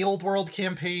the old world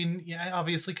campaign,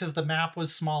 obviously because the map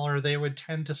was smaller, they would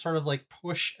tend to sort of like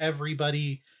push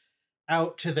everybody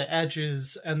out to the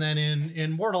edges, and then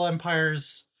in Mortal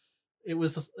Empires, it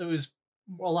was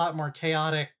a lot more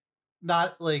chaotic,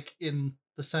 not like in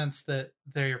the sense that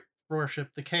they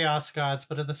worship the chaos gods,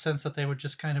 but in the sense that they would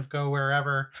just kind of go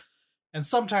wherever. And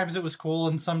sometimes it was cool,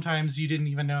 and sometimes you didn't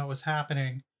even know it was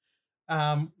happening.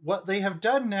 What they have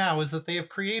done now is that they have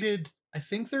created, I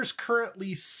think there's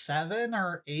currently 7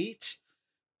 or 8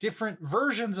 different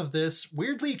versions of this.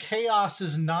 Weirdly, Chaos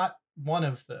is not one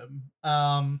of them.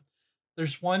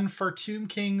 There's one for Tomb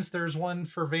Kings, there's one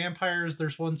for vampires,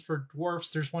 there's one for dwarfs,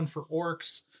 there's one for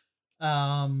orcs.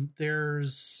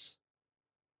 There's,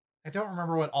 I don't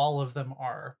remember what all of them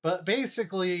are, but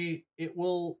basically it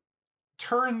will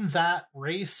turn that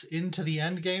race into the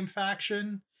end game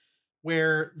faction,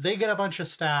 where they get a bunch of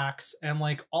stacks, and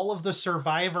like all of the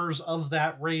survivors of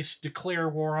that race declare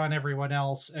war on everyone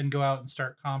else and go out and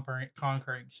start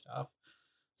conquering stuff.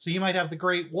 So you might have the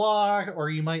Great War, or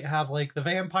you might have like the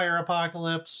vampire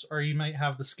apocalypse, or you might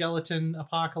have the skeleton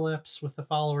apocalypse with the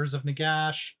followers of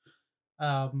Nagash.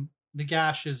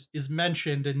 Nagash is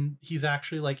mentioned, and he's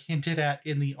actually like hinted at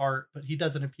in the art, but he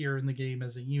doesn't appear in the game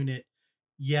as a unit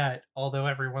yet, although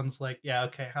everyone's like, yeah,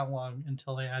 okay, how long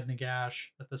until they add Nagash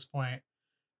at this point?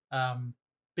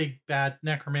 Big bad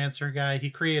necromancer guy, he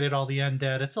created all the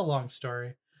undead. It's a long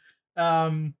story.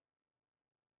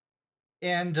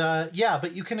 Yeah,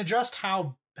 but you can adjust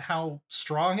how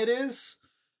strong it is,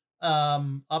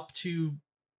 up to,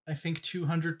 I think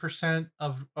 200%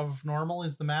 of normal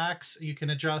is the max. You can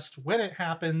adjust when it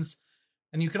happens,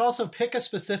 and you can also pick a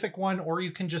specific one, or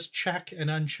you can just check and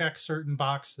uncheck certain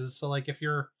boxes. So like if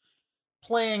you're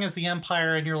playing as the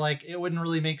Empire and you're like, it wouldn't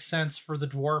really make sense for the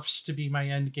dwarfs to be my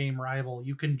end game rival,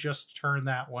 you can just turn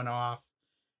that one off.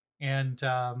 And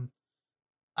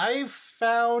I've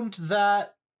found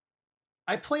that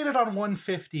I played it on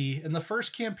 150. In the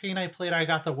first campaign I played, I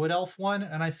got the Wood Elf one,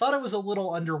 and I thought it was a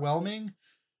little underwhelming.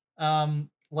 That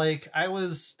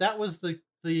was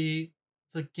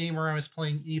the game where I was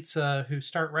playing Itza, who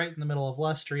start right in the middle of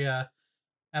Lustria,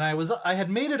 and I had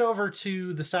made it over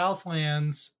to the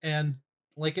Southlands, and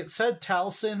like it said,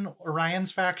 Taliesin,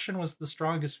 Orion's faction, was the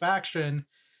strongest faction,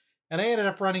 and I ended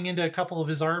up running into a couple of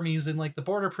his armies in like the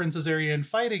Border Princes area and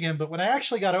fighting him. But when I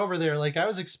actually got over there, like I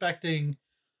was expecting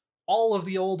all of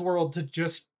the old world to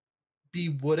just be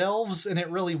wood elves, and it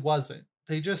really wasn't.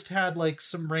 They just had like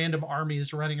some random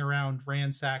armies running around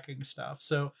ransacking stuff.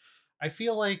 So I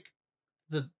feel like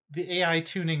the AI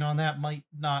tuning on that might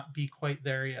not be quite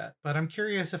there yet, but I'm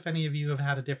curious if any of you have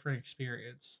had a different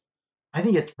experience. I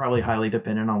think it's probably highly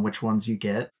dependent on which ones you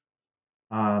get.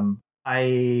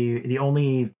 The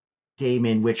only game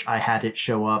in which I had it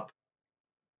show up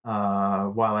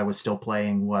while I was still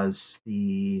playing was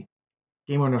the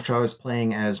game in which I was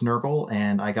playing as Nurgle,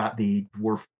 and I got the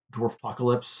dwarf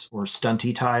apocalypse, or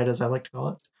stunty tide as I like to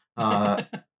call it.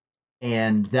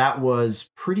 And that was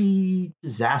pretty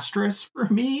disastrous for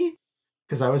me,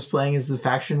 because I was playing as the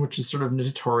faction which is sort of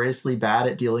notoriously bad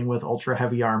at dealing with ultra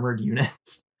heavy armored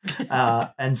units.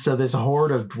 And so this horde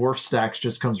of dwarf stacks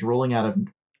just comes rolling out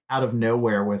of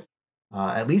nowhere with,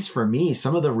 at least for me,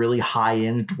 some of the really high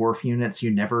end dwarf units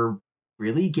you never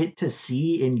really get to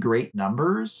see in great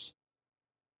numbers,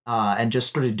 and just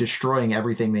started destroying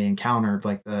everything they encountered.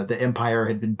 Like the Empire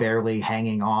had been barely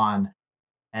hanging on,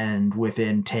 and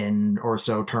within 10 or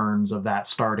so turns of that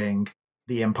starting,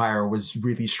 the Empire was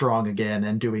really strong again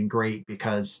and doing great,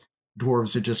 because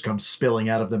dwarves had just come spilling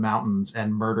out of the mountains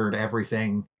and murdered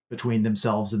everything between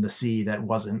themselves and the sea that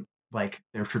wasn't like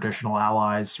their traditional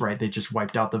allies, right? They just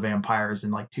wiped out the vampires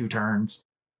in like 2 turns,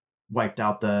 wiped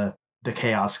out the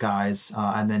chaos guys,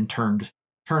 and then turned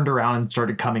around and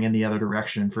started coming in the other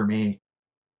direction for me.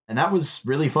 And that was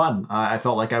really fun. I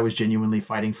felt like I was genuinely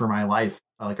fighting for my life,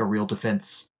 like a real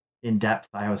defense in depth.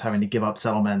 I was having to give up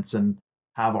settlements and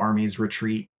have armies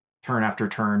retreat turn after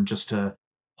turn just to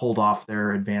hold off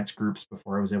their advanced groups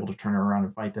before I was able to turn around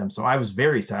and fight them. So I was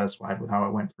very satisfied with how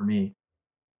it went for me.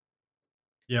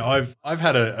 Yeah, I've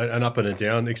had an up and a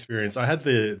down experience. I had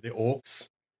the orcs.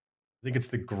 I think it's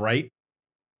the Great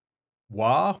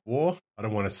War. I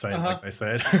don't want to say it like they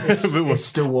say it.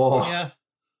 It's the war. Yeah.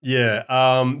 Yeah.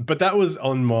 But that was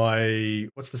on my,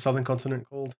 what's the southern continent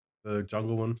called? The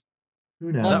jungle one.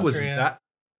 Who knows? That was that.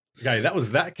 Okay, that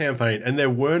was that campaign, and there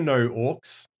were no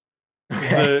orcs.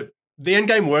 Okay. The end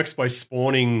game works by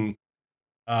spawning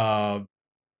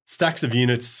stacks of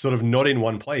units sort of not in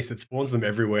one place. It spawns them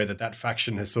everywhere that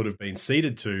faction has sort of been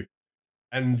seeded to,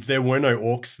 and there were no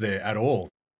orcs there at all.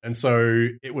 And so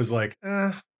it was like,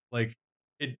 the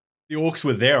orcs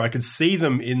were there. I could see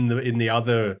them in the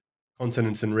other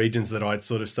continents and regions that I'd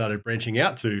sort of started branching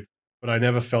out to, but I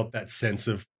never felt that sense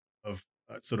of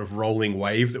sort of rolling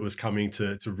wave that was coming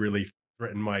to really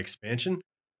threaten my expansion.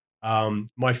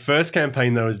 My first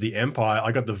campaign, though, is the Empire.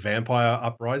 I got the Vampire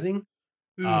Uprising.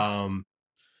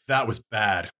 That was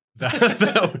bad.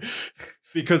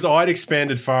 because I'd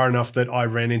expanded far enough that I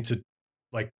ran into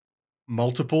like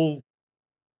multiple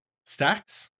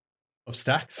stacks of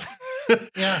stacks.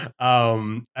 Yeah.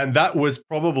 And that was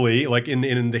probably like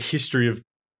in the history of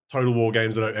Total War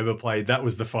games that I've ever played, that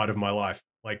was the fight of my life.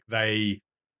 Like they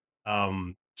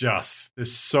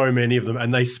there's so many of them,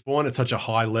 and they spawn at such a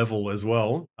high level as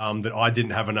well, that I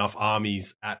didn't have enough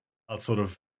armies at a sort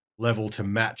of level to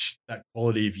match that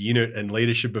quality of unit and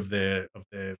leadership of their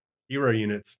hero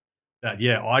units. That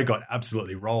I got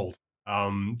absolutely rolled.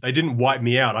 They didn't wipe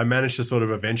me out. I managed to sort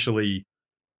of eventually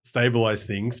stabilize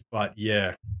things, but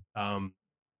that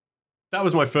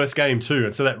was my first game too,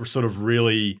 and so that sort of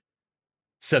really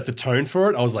set the tone for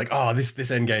it. I was like, oh,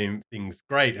 this end game thing's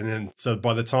great. And then so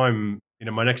by the time,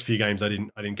 my next few games I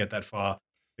didn't get that far.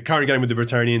 The current game with the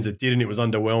Bretonnians, it did, and it was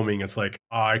underwhelming. It's like,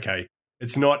 okay.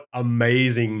 It's not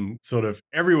amazing sort of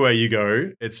everywhere you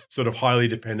go. It's sort of highly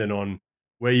dependent on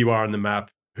where you are on the map,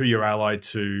 who you're allied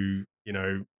to,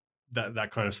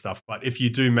 that kind of stuff. But if you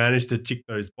do manage to tick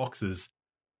those boxes,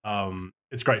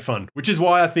 it's great fun, which is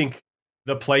why I think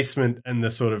the placement and the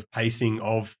sort of pacing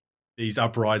of these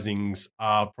uprisings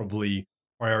are probably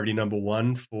priority number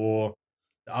one for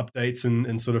the updates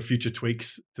and sort of future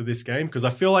tweaks to this game, because I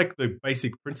feel like the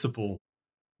basic principle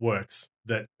works,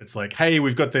 that it's like, hey,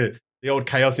 we've got the old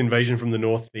chaos invasion from the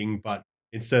north thing, but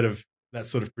instead of that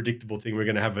sort of predictable thing, we're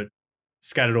going to have it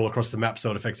scattered all across the map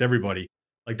so it affects everybody.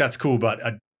 Like, that's cool, but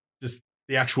just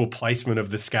the actual placement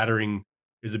of the scattering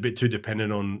is a bit too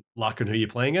dependent on luck and who you're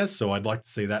playing as. So I'd like to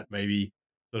see that maybe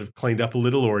sort of cleaned up a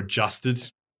little or adjusted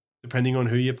depending on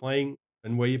who you're playing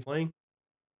and where you're playing.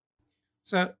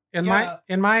 So in my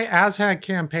Azhag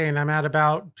campaign, I'm at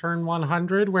about turn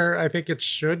 100, where I think it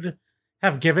should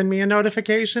have given me a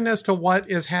notification as to what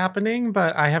is happening,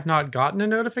 but I have not gotten a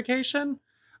notification.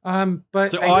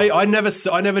 But so I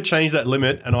never changed that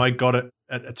limit, and I got it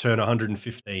at a turn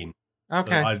 115.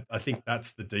 Okay, so I think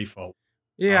that's the default.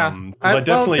 Yeah, I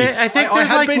definitely. I think there's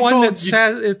like one that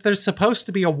says there's supposed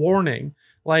to be a warning,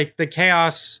 like the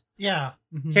chaos. Yeah.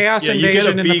 Mm-hmm. Chaos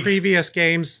invasion in the previous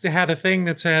games had a thing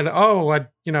that said, "Oh,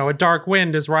 a dark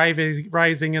wind is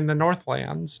rising in the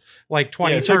Northlands." Like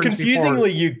 20 turns so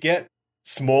confusingly, before. you get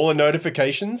smaller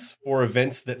notifications for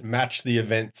events that match the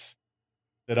events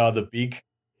that are the big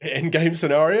end game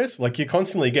scenarios. Like, you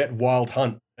constantly get Wild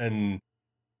Hunt and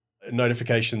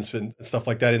notifications and stuff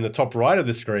like that in the top right of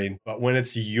the screen, but when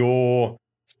it's your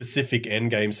specific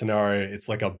end game scenario, it's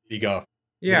like a bigger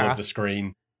middle of the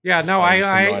screen. Yeah, no, I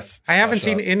haven't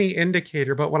seen any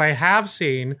indicator, but what I have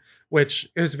seen, which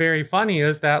is very funny,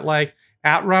 is that like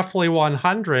at roughly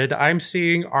 100, I'm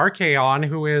seeing Archaon,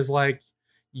 who is like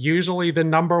usually the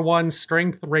number one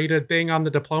strength rated thing on the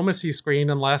diplomacy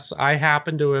screen, unless I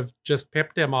happen to have just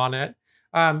pipped him on it.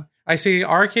 I see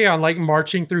Archaon like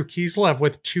marching through Kislev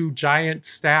with 2 giant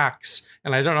stacks,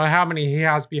 and I don't know how many he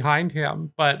has behind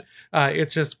him, but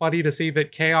it's just funny to see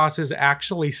that chaos is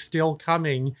actually still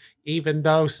coming, even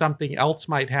though something else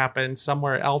might happen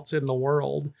somewhere else in the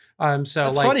world. So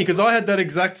that's funny, because I had that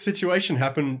exact situation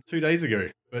happen 2 days ago,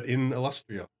 but in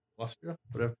Illustria,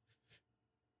 whatever.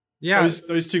 Yeah,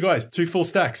 those 2 guys, 2 full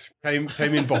stacks came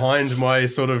in behind my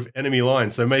sort of enemy line.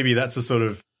 So maybe that's a sort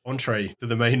of entree to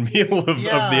the main meal of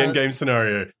the end game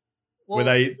scenario, where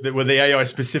the AI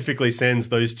specifically sends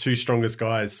those 2 strongest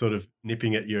guys sort of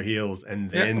nipping at your heels, and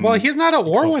then he's not at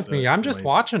war with me. I'm just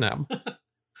watching him.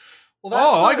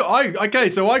 I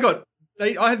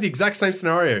had the exact same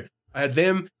scenario. I had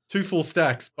them 2 full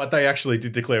stacks, but they actually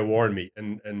did declare war on me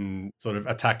and sort of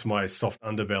attacked my soft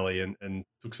underbelly and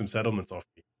took some settlements off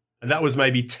me. And that was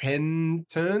maybe 10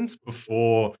 turns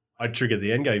before I triggered the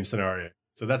endgame scenario.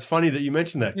 So that's funny that you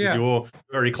mentioned that, because you're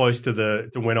very close to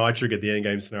when I triggered the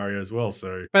endgame scenario as well.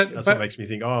 So that's what makes me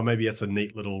think, maybe that's a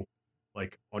neat little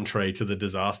like entree to the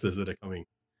disasters that are coming.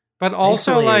 But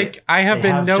also, like, I have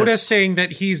been noticing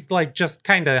that he's like just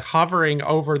kind of hovering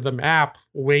over the map,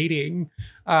 waiting.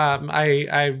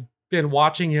 I've been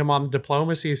watching him on the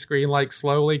diplomacy screen, like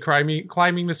slowly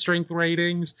climbing the strength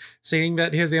ratings, seeing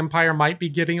that his empire might be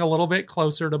getting a little bit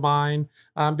closer to mine.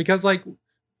 Because like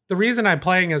the reason I'm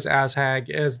playing as Azhag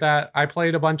is that I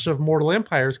played a bunch of Mortal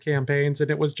Empires campaigns, and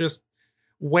it was just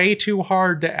way too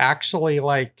hard to actually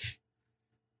like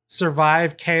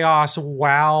survive chaos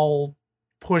while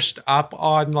pushed up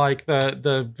on like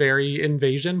the very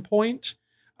invasion point.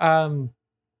 And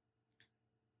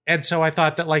so I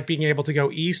thought that like being able to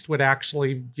go east would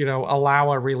actually,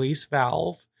 allow a release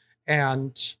valve.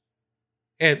 And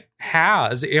it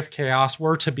has, if chaos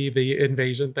were to be the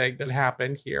invasion thing that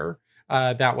happened here,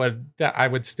 that I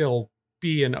would still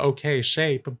be in okay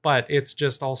shape, but it's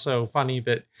just also funny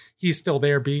that he's still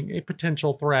there being a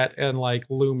potential threat and like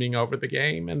looming over the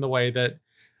game in the way that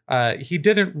he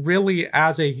didn't really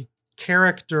as a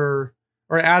character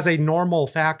or as a normal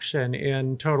faction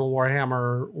in Total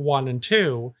Warhammer 1 and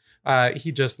 2.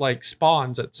 He just like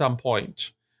spawns at some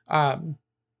point. But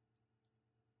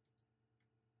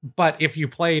if you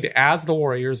played as the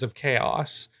Warriors of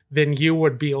Chaos, then you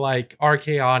would be like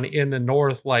Archaon in the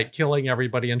north, like killing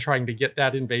everybody and trying to get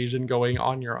that invasion going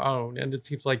on your own. And it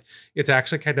seems like it's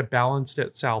actually kind of balanced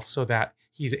itself so that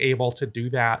he's able to do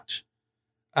that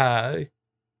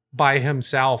by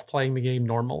himself, playing the game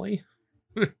normally.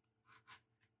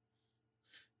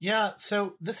 Yeah,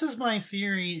 so this is my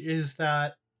theory, is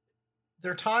that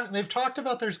they've talked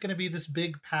about there's going to be this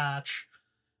big patch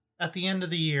at the end of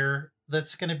the year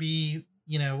that's going to be,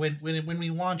 you know, when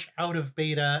we launch out of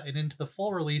beta and into the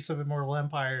full release of Immortal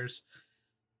Empires.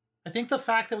 I think the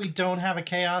fact that we don't have a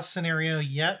chaos scenario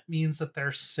yet means that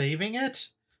they're saving it,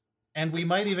 and we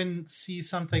might even see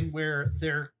something where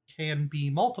there can be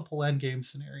multiple endgame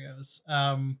scenarios.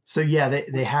 So yeah,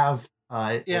 they have.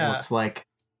 It looks like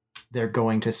they're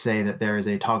going to say that there is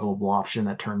a toggleable option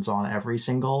that turns on every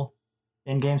single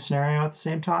in-game scenario at the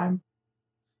same time.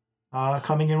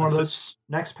 Coming in one of those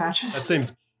next patches. That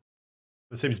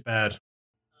seems bad.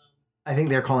 I think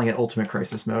they're calling it Ultimate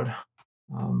Crisis Mode.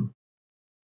 And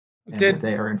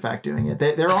they are in fact doing it.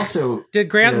 They're also. Did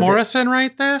Grant Morrison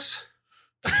write this?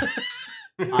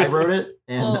 I wrote it,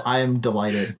 and I am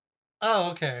delighted.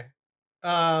 Oh, okay.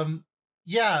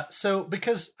 Yeah, so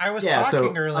because I was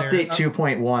talking earlier. Update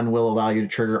 2.1 will allow you to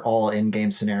trigger all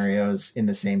in-game scenarios in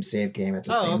the same save game at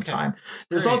the same time.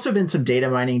 There's also been some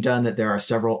data mining done that there are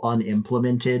several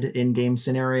unimplemented in-game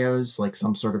scenarios, like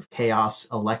some sort of chaos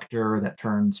elector that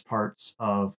turns parts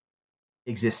of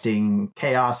existing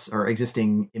chaos or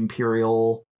existing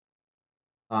imperial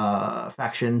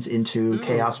factions into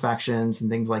chaos factions and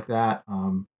things like that.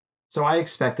 So I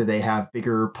expect that they have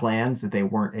bigger plans that they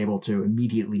weren't able to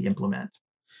immediately implement.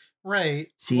 Right.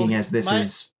 Seeing as this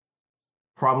is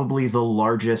probably the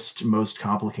largest, most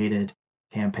complicated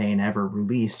campaign ever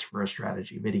released for a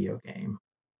strategy video game.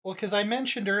 Well, because I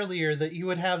mentioned earlier that you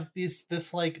would have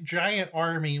this like giant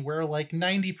army where like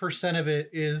 90% of it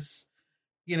is,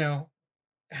 you know,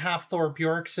 Hafthor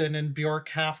Bjorkson and Bjork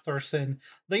Hafthorson.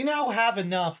 They now have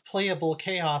enough playable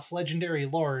Chaos Legendary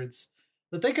Lords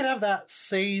that they could have that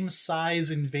same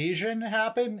size invasion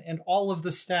happen, and all of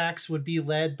the stacks would be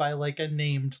led by like a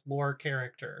named lore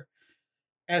character.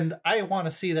 And I want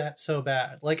to see that so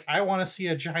bad. Like, I want to see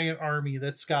a giant army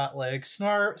that's got like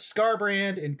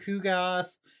Skarbrand and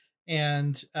Kugath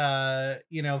and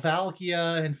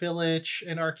Valkia and Village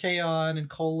and Archaon and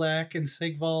Kolek and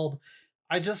Sigvald.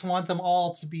 I just want them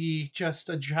all to be just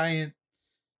a giant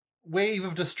wave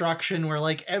of destruction where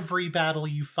like every battle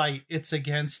you fight, it's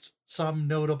against some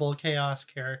notable chaos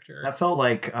character. That felt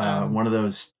like one of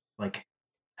those like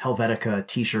Helvetica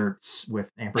t-shirts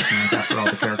with ampersands after all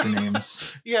the character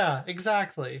names. Yeah,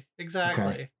 exactly.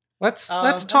 Okay. Let's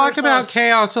talk about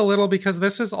chaos a little, because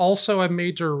this is also a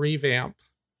major revamp.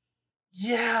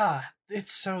 Yeah,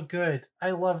 it's so good.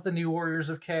 I love the new Warriors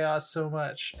of Chaos so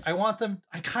much. I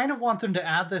kind of want them to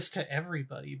add this to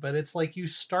everybody, but it's like you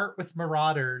start with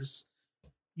Marauders.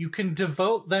 You can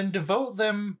devote them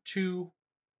to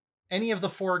any of the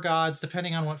four gods,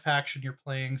 depending on what faction you're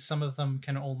playing. Some of them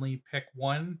can only pick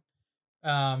one.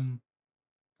 Valkia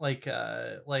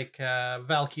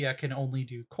can only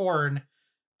do Khorne.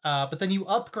 But then you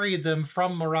upgrade them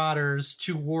from Marauders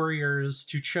to Warriors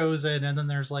to Chosen, and then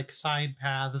there's like side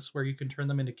paths where you can turn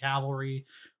them into Cavalry,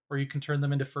 or you can turn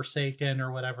them into Forsaken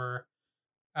or whatever.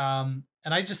 And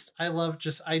I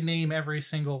name every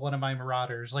single one of my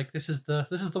Marauders. Like this is the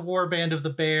Warband of the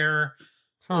Bear.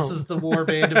 This is the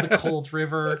Warband of the Cold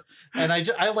River. And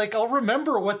I'll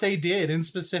remember what they did in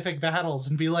specific battles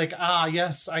and be like,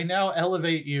 yes, I now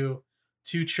elevate you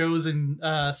to Chosen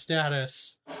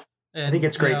status. And, I think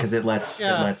it's great because it lets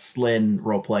Lynn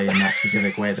roleplay in that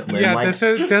specific way that Lynn likes.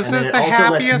 This is the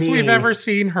happiest we've ever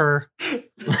seen her.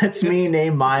 Lets me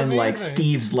name mine like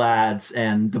Steve's Lads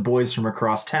and the Boys from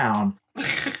Across Town.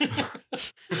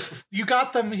 You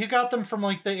got them from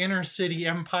like the inner city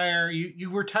empire. You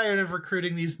were tired of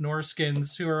recruiting these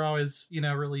Norskins who are always,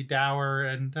 really dour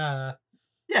and I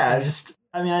just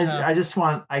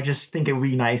think it would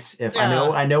be nice if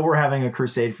I know we're having a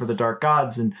crusade for the dark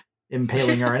gods and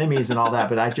impaling our enemies and all that,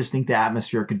 but I just think the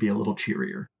atmosphere could be a little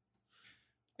cheerier.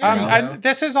 And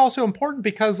this is also important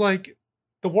because like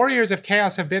the Warriors of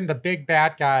Chaos have been the big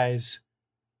bad guys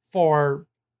for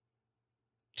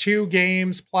 2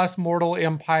 games plus Mortal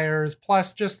Empires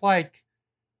plus just like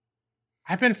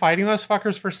I've been fighting those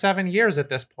fuckers for 7 years at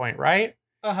this point, right?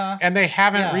 Uh-huh. And they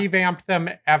haven't revamped them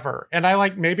ever. And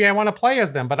maybe I want to play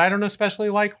as them, but I don't especially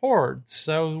like hordes.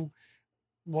 So,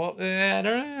 well, I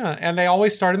don't know. And they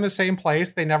always start in the same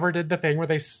place. They never did the thing where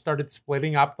they started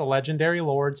splitting up the legendary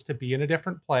lords to be in a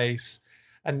different place.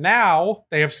 And now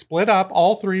they have split up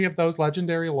all 3 of those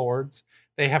legendary lords.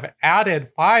 They have added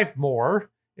 5 more,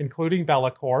 including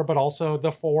Be'lakor, but also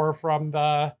the 4 from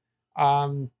the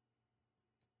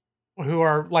who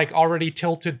are like already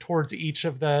tilted towards each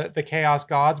of the Chaos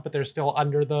gods, but they're still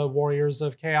under the Warriors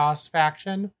of Chaos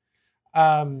faction.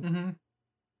 And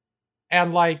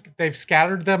like they've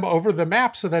scattered them over the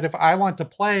map so that if I want to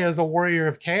play as a Warrior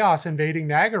of Chaos invading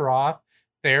Nagaroth,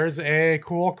 there's a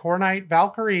cool Kornite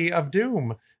Valkyrie of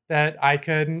Doom that I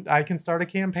can start a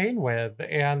campaign with.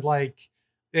 And like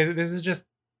this is just,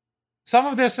 some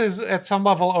of this is at some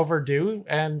level overdue,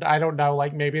 and I don't know,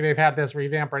 like maybe they've had this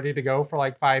revamp ready to go for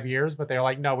like 5 years, but they're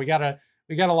like, no, we gotta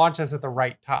launch this at the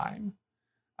right time.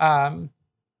 But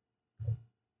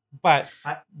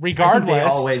regardless, I think they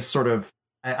always sort of,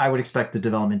 I would expect the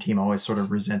development team always sort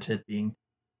of resented being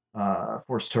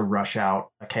forced to rush out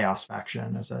a Chaos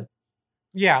faction as a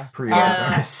pre-order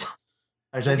bonus.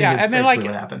 Which I think is and then basically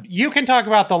what happened. You can talk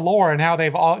about the lore and how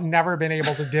they've all never been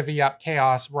able to divvy up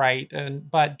Chaos right,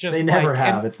 but just they never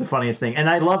have. It's the funniest thing, and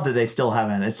I love that they still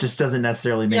haven't. It just doesn't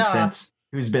necessarily make sense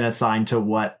who's been assigned to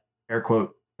what air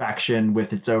quote faction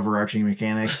with its overarching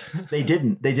mechanics. They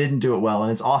didn't do it well,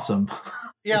 and it's awesome.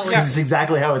 Yeah, it's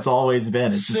exactly how it's always been.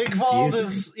 It's Sigvald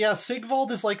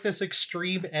is like this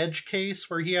extreme edge case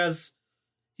where he's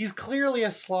clearly a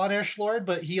Slaanesh lord,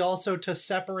 but he also, to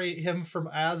separate him from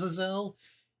Azazel,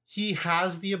 he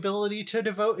has the ability to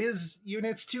devote his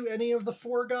units to any of the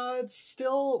 4 gods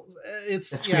still.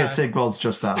 It's because Sigvald's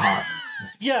just that hot.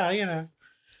 You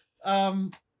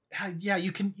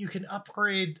can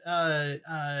upgrade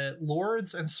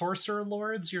lords and sorcerer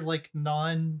lords. Your like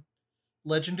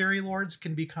non-legendary lords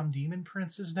can become demon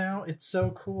princes now. It's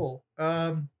so cool.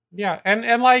 And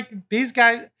like these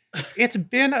guys, it's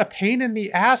been a pain in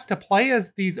the ass to play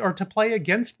as these, or to play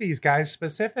against these guys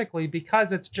specifically,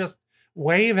 because it's just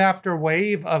wave after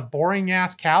wave of boring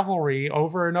ass cavalry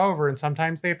over and over. And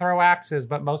sometimes they throw axes,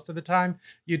 but most of the time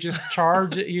you just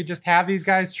charge, you just have these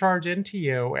guys charge into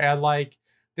you. And like,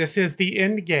 this is the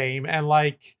end game. And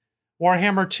like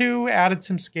Warhammer 2 added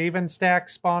some Skaven stack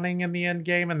spawning in the end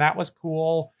game, and that was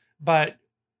cool. But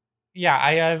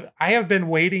yeah, I have been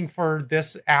waiting for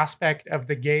this aspect of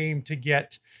the game to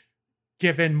get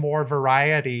given more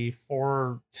variety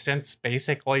since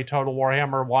basically Total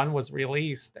Warhammer 1 was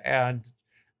released, and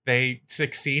they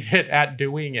succeeded at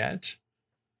doing it.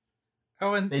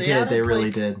 Oh, and they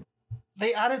really did.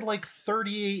 They added like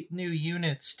 38 new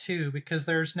units too, because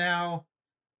there's now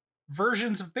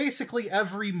versions of basically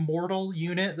every mortal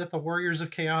unit that the Warriors of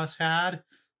Chaos had.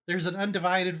 There's an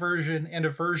undivided version and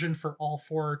a version for all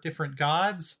 4 different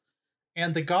gods.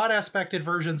 And the god-aspected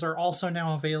versions are also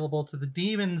now available to the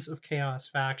Demons of Chaos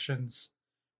factions.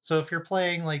 So if you're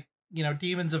playing, like,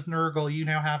 Demons of Nurgle, you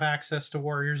now have access to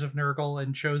Warriors of Nurgle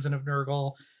and Chosen of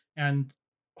Nurgle and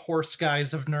Horse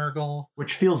Guys of Nurgle.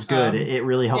 Which feels good. It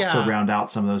really helped to round out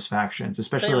some of those factions,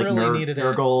 especially like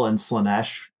Nurgle and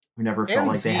Slaanesh, who never felt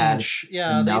like they had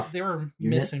enough they were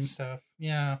units. missing stuff.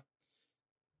 Yeah.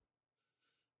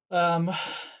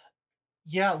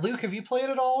 Luke, have you played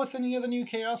at all with any of the new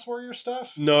Chaos Warrior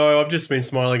stuff? No, I've just been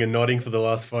smiling and nodding for the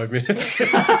last 5 minutes.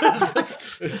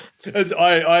 As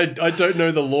I don't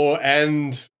know the lore,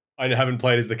 and I haven't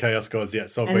played as the Chaos Gods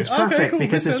yet. So it's perfect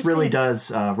because this really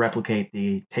does replicate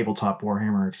the tabletop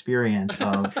Warhammer experience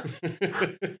of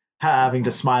having to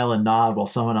smile and nod while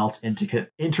someone else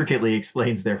intricately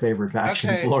explains their favorite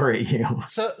faction's lore at you.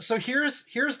 So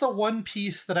here's the one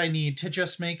piece that I need to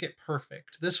just make it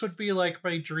perfect. This would be like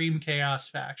my dream Chaos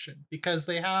faction, because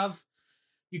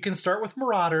you can start with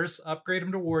Marauders, upgrade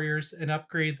them to Warriors, and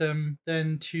upgrade them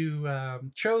then to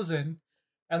Chosen.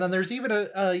 And then there's even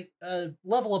a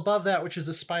level above that, which is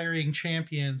Aspiring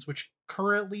Champions, which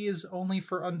currently is only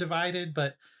for Undivided,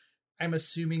 but I'm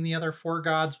assuming the other 4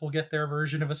 gods will get their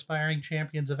version of Aspiring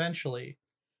Champions eventually.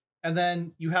 And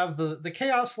then you have the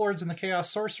Chaos Lords and the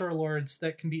Chaos Sorcerer Lords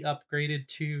that can be upgraded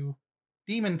to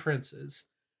Demon Princes.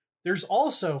 There's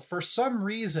also, for some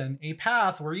reason, a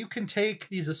path where you can take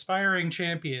these Aspiring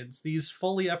Champions, these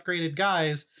fully upgraded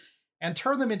guys, and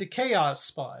turn them into Chaos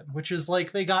Spawn, which is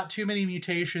like they got too many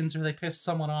mutations or they pissed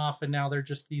someone off and now they're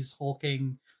just these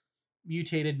hulking,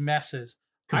 mutated messes.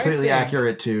 Completely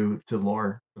accurate to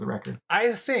lore, for the record.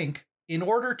 I think in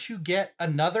order to get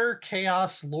another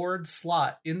Chaos Lord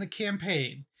slot in the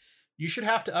campaign, you should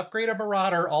have to upgrade a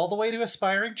Marauder all the way to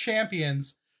Aspiring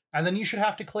Champions, And then you should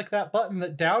have to click that button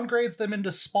that downgrades them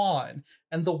into spawn.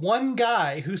 And the one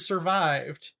guy who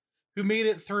survived, who made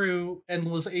it through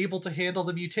and was able to handle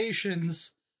the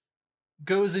mutations,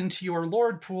 goes into your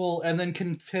Lord pool and then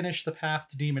can finish the path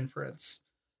to Demon Prince.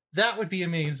 That would be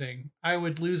amazing. I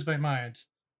would lose my mind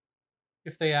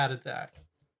if they added that.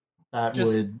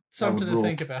 Something to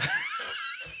think about.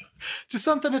 Just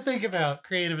something to think about,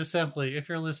 Creative Assembly, if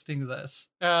you're listening to this.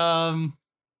 If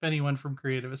anyone from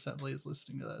Creative Assembly is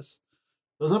listening to this.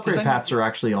 Those upgrade paths are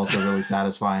actually also really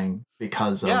satisfying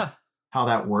because of how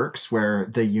that works, where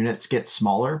the units get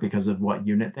smaller because of what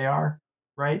unit they are,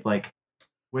 right? Like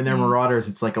when they're Marauders,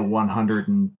 it's like a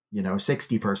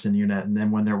 160 person unit, and then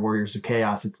when they're Warriors of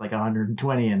Chaos, it's like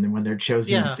 120, and then when they're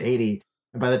Chosen, it's 80.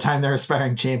 And by the time they're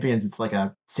Aspiring Champions, it's like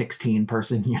a 16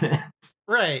 person unit.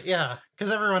 Right, yeah. Because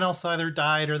everyone else either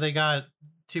died or they got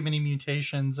too many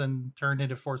mutations and turned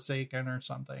into Forsaken or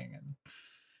something. And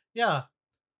yeah.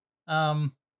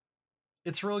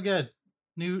 It's real good.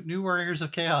 New Warriors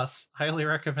of Chaos. Highly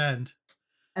recommend.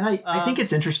 And I think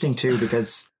it's interesting too,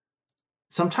 because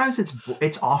sometimes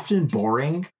it's often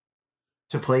boring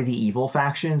to play the evil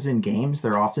factions in games.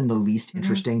 They're often the least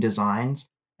interesting designs.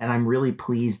 And I'm really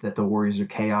pleased that the Warriors of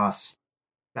Chaos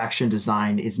faction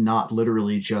design is not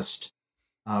literally just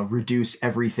reduce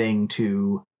everything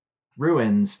to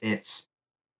ruins. It's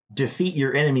defeat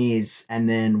your enemies and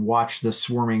then watch the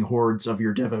swarming hordes of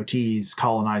your devotees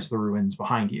colonize the ruins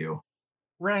behind you.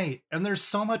 Right. And there's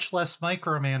so much less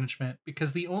micromanagement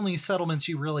because the only settlements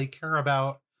you really care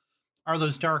about are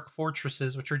those dark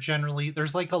fortresses, which are generally,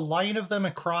 there's like a line of them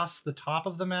across the top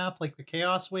of the map, like the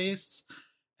Chaos Wastes.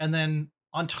 And then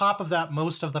on top of that,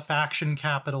 most of the faction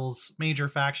capitals, major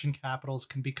faction capitals,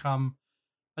 can become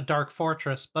a dark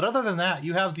fortress. But other than that,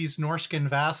 you have these Norscan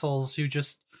vassals who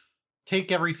just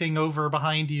take everything over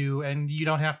behind you, and you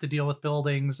don't have to deal with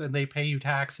buildings, and they pay you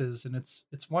taxes, and it's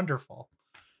wonderful.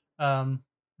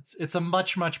 It's a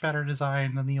much better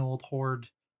design than the old Horde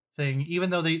thing, even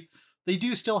though they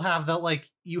do still have that, like,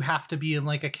 you have to be in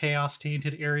like a chaos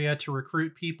tainted area to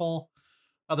recruit people,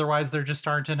 otherwise there just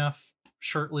aren't enough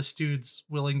shirtless dudes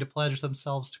willing to pledge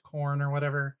themselves to Khorne or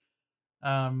whatever.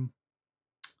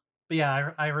 But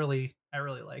yeah, I really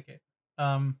like it.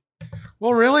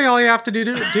 Well, really, all you have to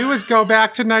do is go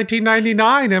back to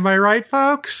 1999. Am I right,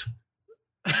 folks?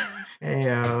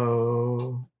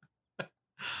 Heyo.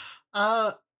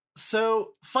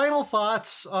 So final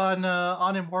thoughts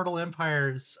on Immortal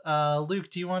Empires.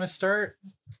 Luke, do you want to start?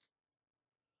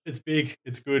 It's big.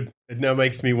 It's good. It now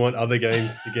makes me want other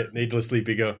games to get needlessly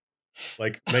bigger.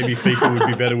 Like maybe FIFA would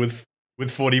be better with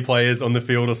 40 players on the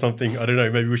field or something. I don't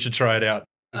know. Maybe we should try it out.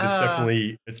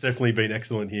 It's definitely been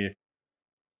excellent here.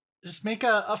 Just make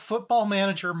a football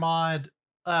manager mod.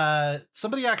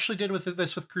 Somebody actually did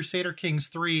this with Crusader Kings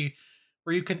 3,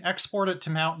 where you can export it to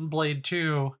Mountain Blade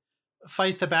 2,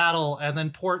 fight the battle, and then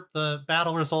port the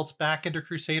battle results back into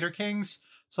Crusader Kings.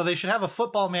 So they should have a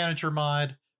football manager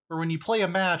mod where when you play a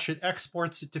match, it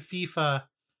exports it to FIFA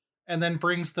and then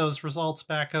brings those results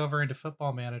back over into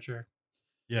Football Manager.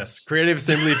 Yes, Creative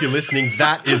Assembly, if you're listening,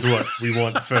 that is what we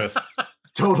want first.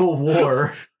 Total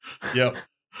War. Yep.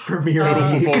 Premier Total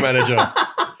Football Manager.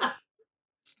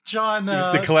 John, it's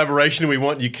the collaboration we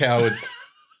want, you cowards.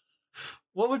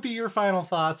 What would be your final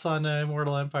thoughts on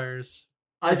Immortal Empires?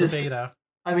 Beta?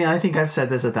 I mean, I think I've said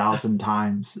this 1,000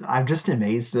 times. I'm just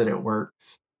amazed that it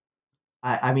works.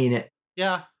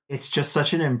 It's just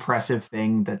such an impressive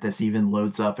thing that this even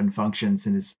loads up and functions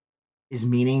and is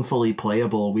meaningfully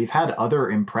playable. We've had other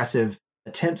impressive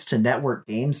attempts to network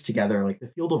games together, like the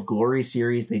Field of Glory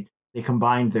series. They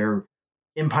combined their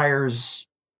Empires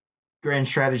grand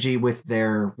strategy with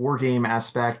their wargame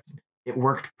aspect. It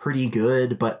worked pretty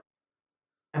good, but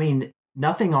I mean,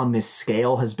 nothing on this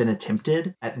scale has been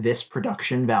attempted at this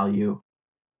production value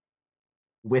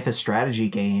with a strategy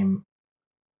game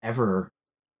ever.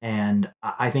 And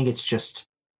I think it's just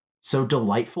so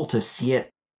delightful to see it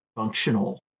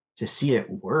functional, to see it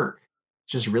work.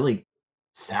 It's just really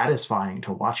satisfying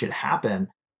to watch it happen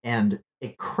and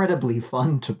incredibly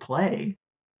fun to play.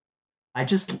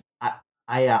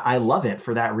 I love it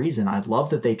for that reason. I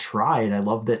love that they tried. I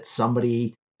love that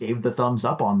somebody gave the thumbs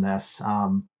up on this.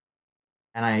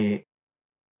 And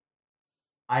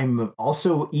I'm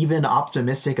also even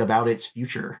optimistic about its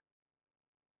future.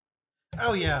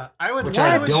 Oh yeah, I would. Which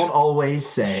I don't always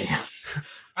say.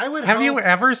 Have you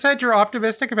ever said you're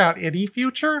optimistic about any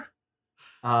future?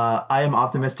 I am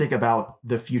optimistic about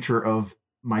the future of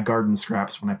my garden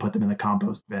scraps when I put them in the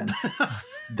compost bin.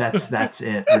 That's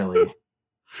it, really.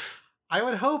 I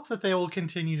would hope that they will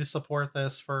continue to support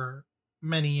this for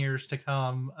many years to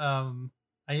come.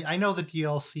 I know the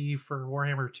DLC for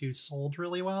Warhammer 2 sold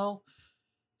really well.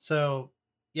 So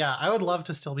yeah, I would love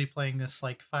to still be playing this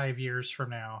like 5 years from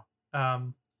now.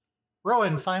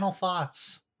 Rowan, final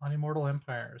thoughts on Immortal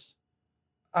Empires?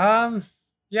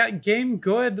 Yeah, game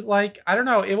good. Like, I don't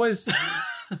know. It was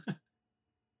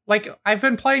like, I've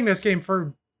been playing this game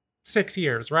for 6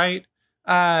 years, right?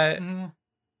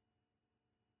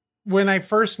 When I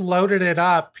first loaded it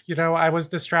up, I was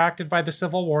distracted by the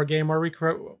Civil War game where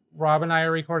Rob and I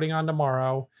are recording on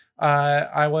tomorrow.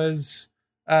 I was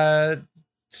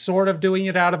sort of doing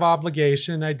it out of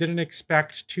obligation. I didn't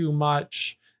expect too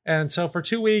much. And so for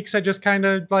 2 weeks, I just kind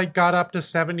of like got up to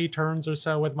 70 turns or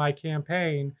so with my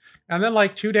campaign. And then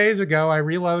like 2 days ago, I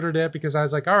reloaded it because I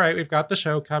was like, all right, we've got the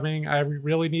show coming. I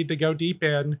really need to go deep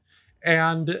in.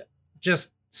 And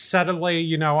just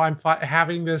suddenly, I'm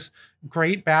having this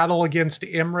great battle against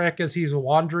Imric as he's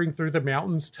wandering through the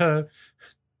mountains to...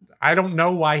 I don't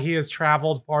know why he has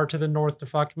traveled far to the north to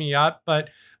fuck me up, but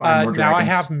now I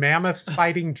have mammoths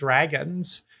fighting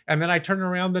dragons. And then I turn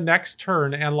around the next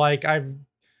turn and like I'm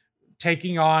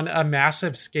taking on a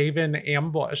massive Skaven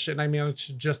ambush and I managed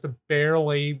to just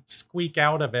barely squeak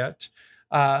out of it.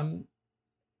 And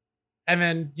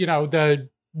then, the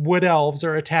wood elves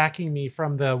are attacking me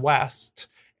from the west.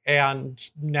 And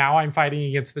now I'm fighting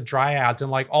against the dryads.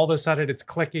 And like all of a sudden it's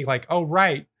clicking like, oh,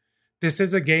 right. This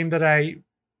is a game that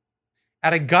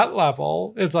at a gut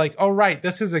level, it's like, oh, right.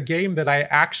 This is a game that I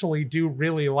actually do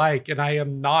really like. And I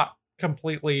am not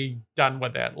completely done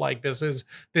with it. Like this is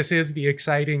the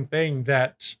exciting thing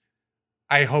that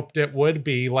I hoped it would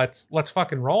be. Let's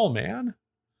fucking roll, man.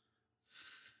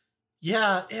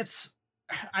 Yeah,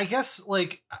 I guess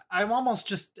like I'm almost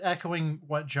just echoing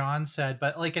what John said,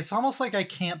 but like it's almost like I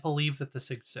can't believe that this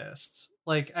exists.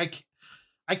 Like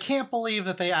I can't believe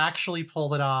that they actually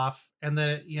pulled it off and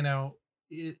that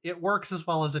it works as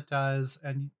well as it does.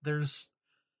 And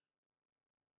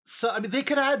I mean, they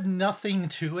could add nothing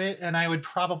to it, and I would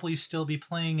probably still be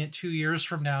playing it 2 years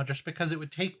from now, just because it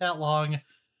would take that long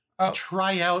to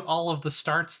try out all of the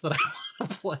starts that I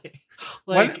want to play.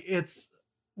 Like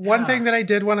One thing that I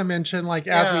did want to mention, like,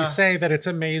 as we say that it's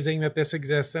amazing that this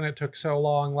exists and it took so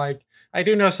long, like, I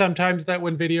do know sometimes that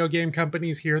when video game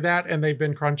companies hear that and they've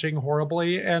been crunching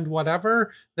horribly and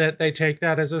whatever, that they take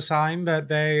that as a sign that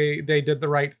they did the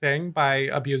right thing by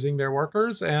abusing their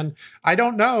workers. And I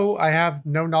don't know, I have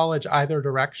no knowledge either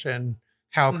direction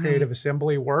how Creative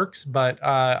Assembly works, but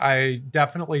I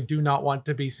definitely do not want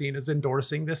to be seen as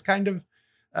endorsing this kind of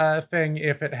thing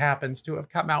if it happens to have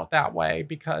come out that way,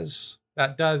 because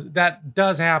that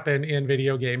does happen in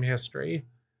video game history.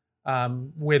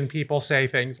 When people say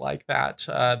things like that,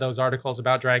 those articles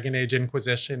about Dragon Age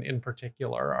Inquisition in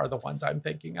particular are the ones I'm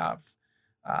thinking of.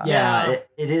 It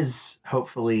is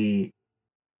hopefully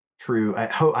true.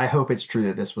 I hope it's true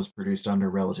that this was produced under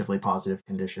relatively positive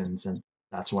conditions, and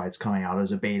that's why it's coming out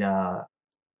as a beta.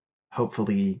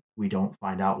 Hopefully, we don't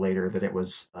find out later that it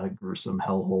was a gruesome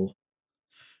hellhole.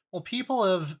 Well, people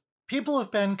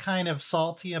have been kind of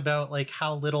salty about like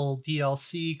how little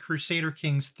DLC Crusader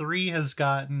Kings 3 has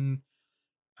gotten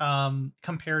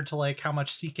compared to like how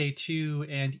much CK2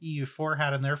 and EU4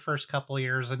 had in their first couple of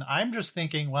years. And I'm just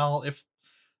thinking, well, if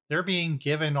they're being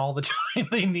given all the time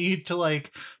they need to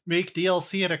like make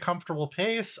DLC at a comfortable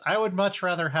pace, I would much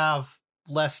rather have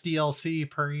less DLC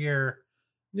per year.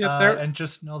 And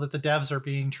just know that the devs are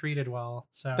being treated well.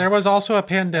 So there was also a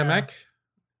pandemic.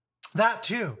 That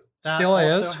too. That still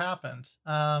also is. happened.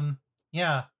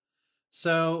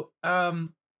 So,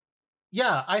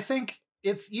 I think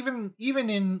it's even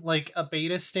in like a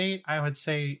beta state, I would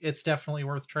say it's definitely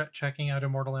worth checking out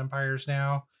Immortal Empires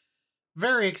now.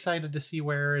 Very excited to see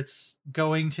where it's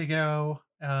going to go.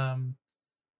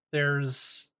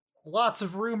 There's lots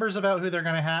of rumors about who they're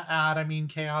going to add. I mean,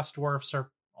 Chaos Dwarfs are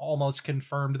almost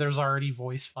confirmed. There's already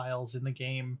voice files in the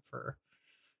game for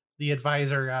the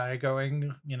advisor guy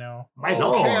going, my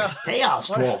lord, Chaos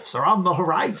Dwarfs are on the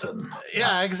horizon.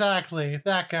 Yeah, exactly.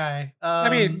 That guy. I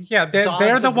mean, yeah,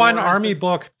 they're the one army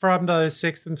book from the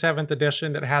 6th and 7th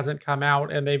edition that hasn't come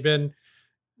out, and they've been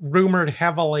rumored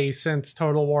heavily since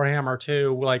Total Warhammer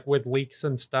 2, like with leaks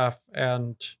and stuff.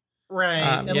 And right.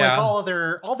 And like all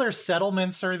their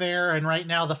settlements are there, and right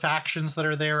now the factions that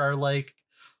are there are like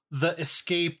the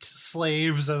escaped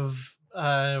slaves of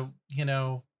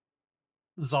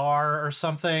Tsar or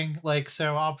something. Like,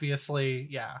 so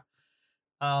obviously,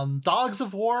 Dogs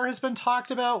of War has been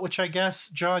talked about, which I guess,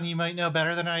 John, you might know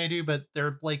better than I do, but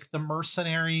they're like the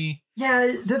mercenary.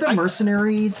 Yeah, they're the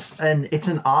mercenaries, and it's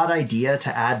an odd idea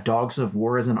to add Dogs of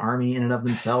War as an army in and of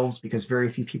themselves because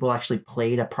very few people actually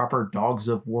played a proper Dogs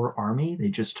of War army. They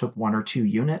just took 1 or 2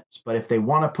 units. But if they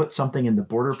want to put something in the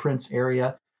Border Prince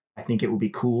area, I think it would be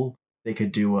cool. They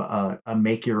could do a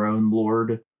make your own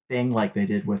lord thing like they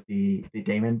did with the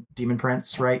Demon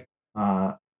Prince, right?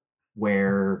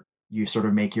 Where you sort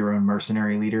of make your own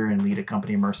mercenary leader and lead a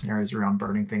company of mercenaries around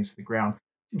burning things to the ground.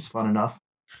 Seems fun enough.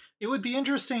 It would be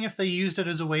interesting if they used it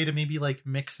as a way to maybe like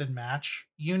mix and match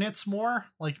units more.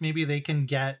 Like maybe they can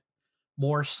get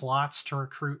more slots to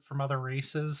recruit from other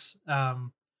races.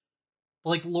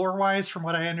 Like lore wise, from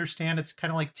what I understand, it's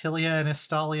kind of like Tilia and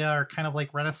Estalia are kind of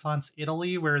like Renaissance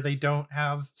Italy, where they don't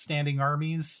have standing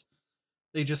armies.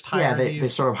 They just hire they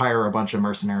sort of hire a bunch of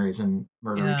mercenaries and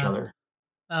murder each other.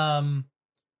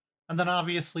 And then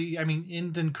obviously, I mean,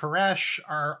 Ind and Koresh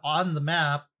are on the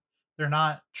map. They're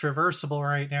not traversable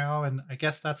right now, and I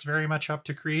guess that's very much up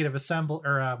to Creative Assemble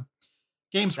or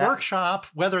Games Workshop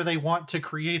whether they want to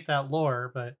create that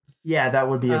lore. But yeah, that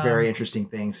would be a very interesting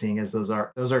thing, seeing as those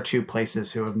are 2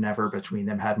 places who have never between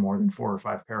them had more than 4 or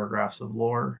 5 paragraphs of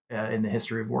lore in the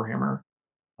history of Warhammer.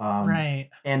 Right,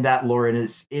 and that lore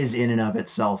is in and of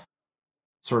itself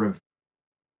sort of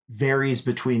varies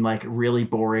between like really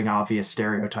boring, obvious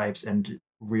stereotypes and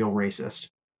real racist.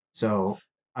 So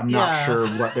I'm not sure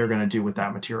what they're going to do with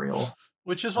that material.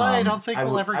 Which is why I don't think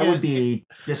we'll ever get... I would be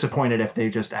disappointed if they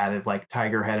just added like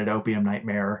tiger-headed opium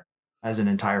nightmare as an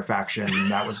entire faction.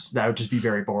 That would just be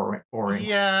very boring.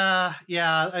 Yeah.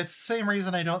 It's the same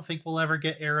reason I don't think we'll ever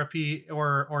get Arapi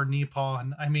or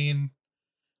Nippon. I mean,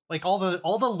 like all the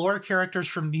lore characters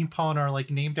from Nippon are like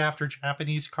named after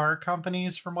Japanese car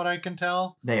companies, from what I can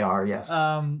tell. They are, yes.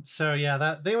 So yeah,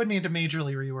 that they would need to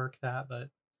majorly rework that. But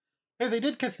hey, they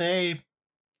did Cathay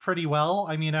pretty well.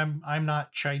 I mean, I'm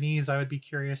not Chinese. I would be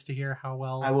curious to hear how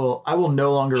well. I will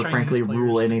no longer, Chinese frankly,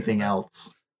 rule anything do.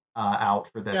 else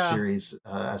out for this series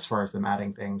as far as them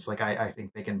adding things. Like I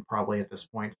think they can probably at this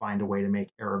point find a way to make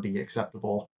Araby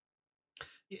acceptable.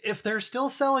 If they're still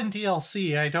selling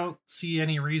DLC, I don't see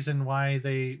any reason why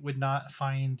they would not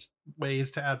find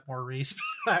ways to add more race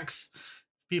packs.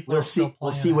 We'll see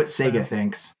what Sega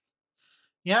thinks.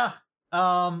 Yeah.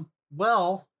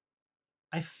 Well,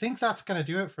 I think that's going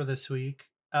to do it for this week.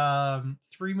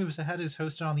 3 Moves Ahead is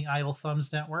hosted on the Idle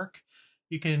Thumbs Network.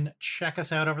 You can check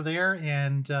us out over there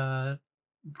and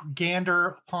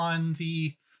gander upon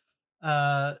the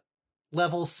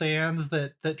level sands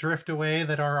that drift away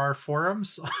that are our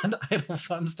forums on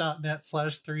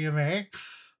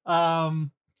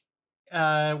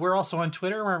idlethumbs.net/3ma. We're also on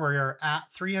Twitter where we are at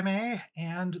 3ma,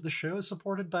 and the show is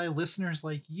supported by listeners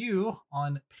like you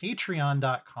on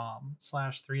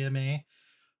patreon.com/3ma,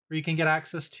 where you can get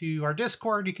access to our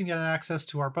Discord. You can get access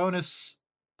to our bonus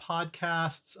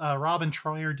podcasts. Rob and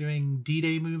Troy are doing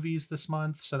D-Day movies this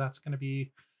month, so that's going to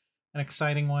be an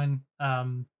exciting one.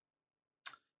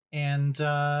 Rowan,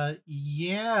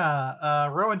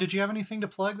 did you have anything to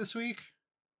plug this week?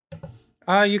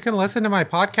 You can listen to my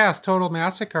podcast, Total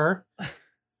Massacre.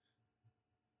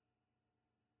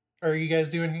 Are you guys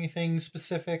doing anything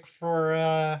specific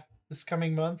for this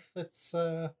coming month? That's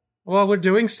Well, we're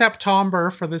doing September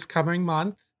for this coming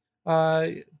month.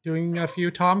 Doing a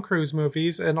few Tom Cruise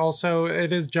movies, and also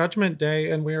it is Judgment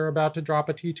Day, and we're about to drop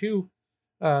a T2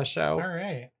 show. All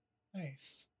right,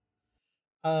 nice.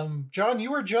 John,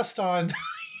 you were just on.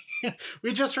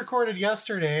 We just recorded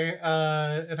yesterday,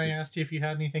 and I asked you if you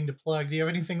had anything to plug. Do you have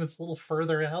anything that's a little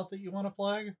further out that you want to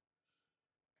plug?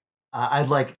 I'd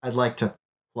like to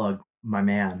plug my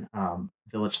man,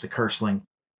 Village the Curseling,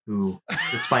 who,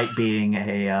 despite being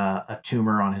a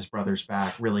tumor on his brother's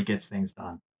back, really gets things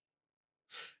done.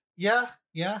 Yeah,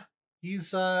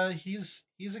 he's a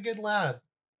good lad.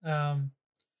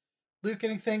 Luke,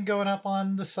 anything going up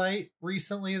on the site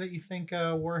recently that you think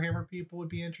Warhammer people would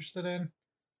be interested in?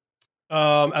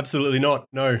 Absolutely not.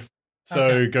 No. So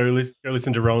okay. go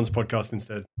listen to Rowan's podcast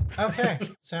instead. Okay,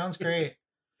 sounds great.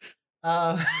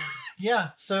 Yeah.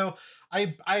 So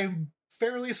I'm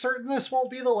fairly certain this won't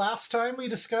be the last time we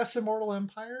discuss Immortal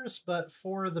Empires, but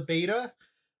for the beta,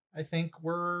 I think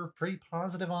we're pretty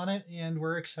positive on it, and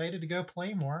we're excited to go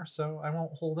play more. So I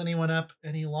won't hold anyone up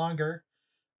any longer.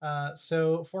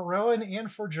 So for Rowan and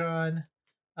for John,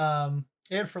 and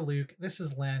for Luke, this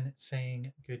is Len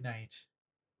saying good night.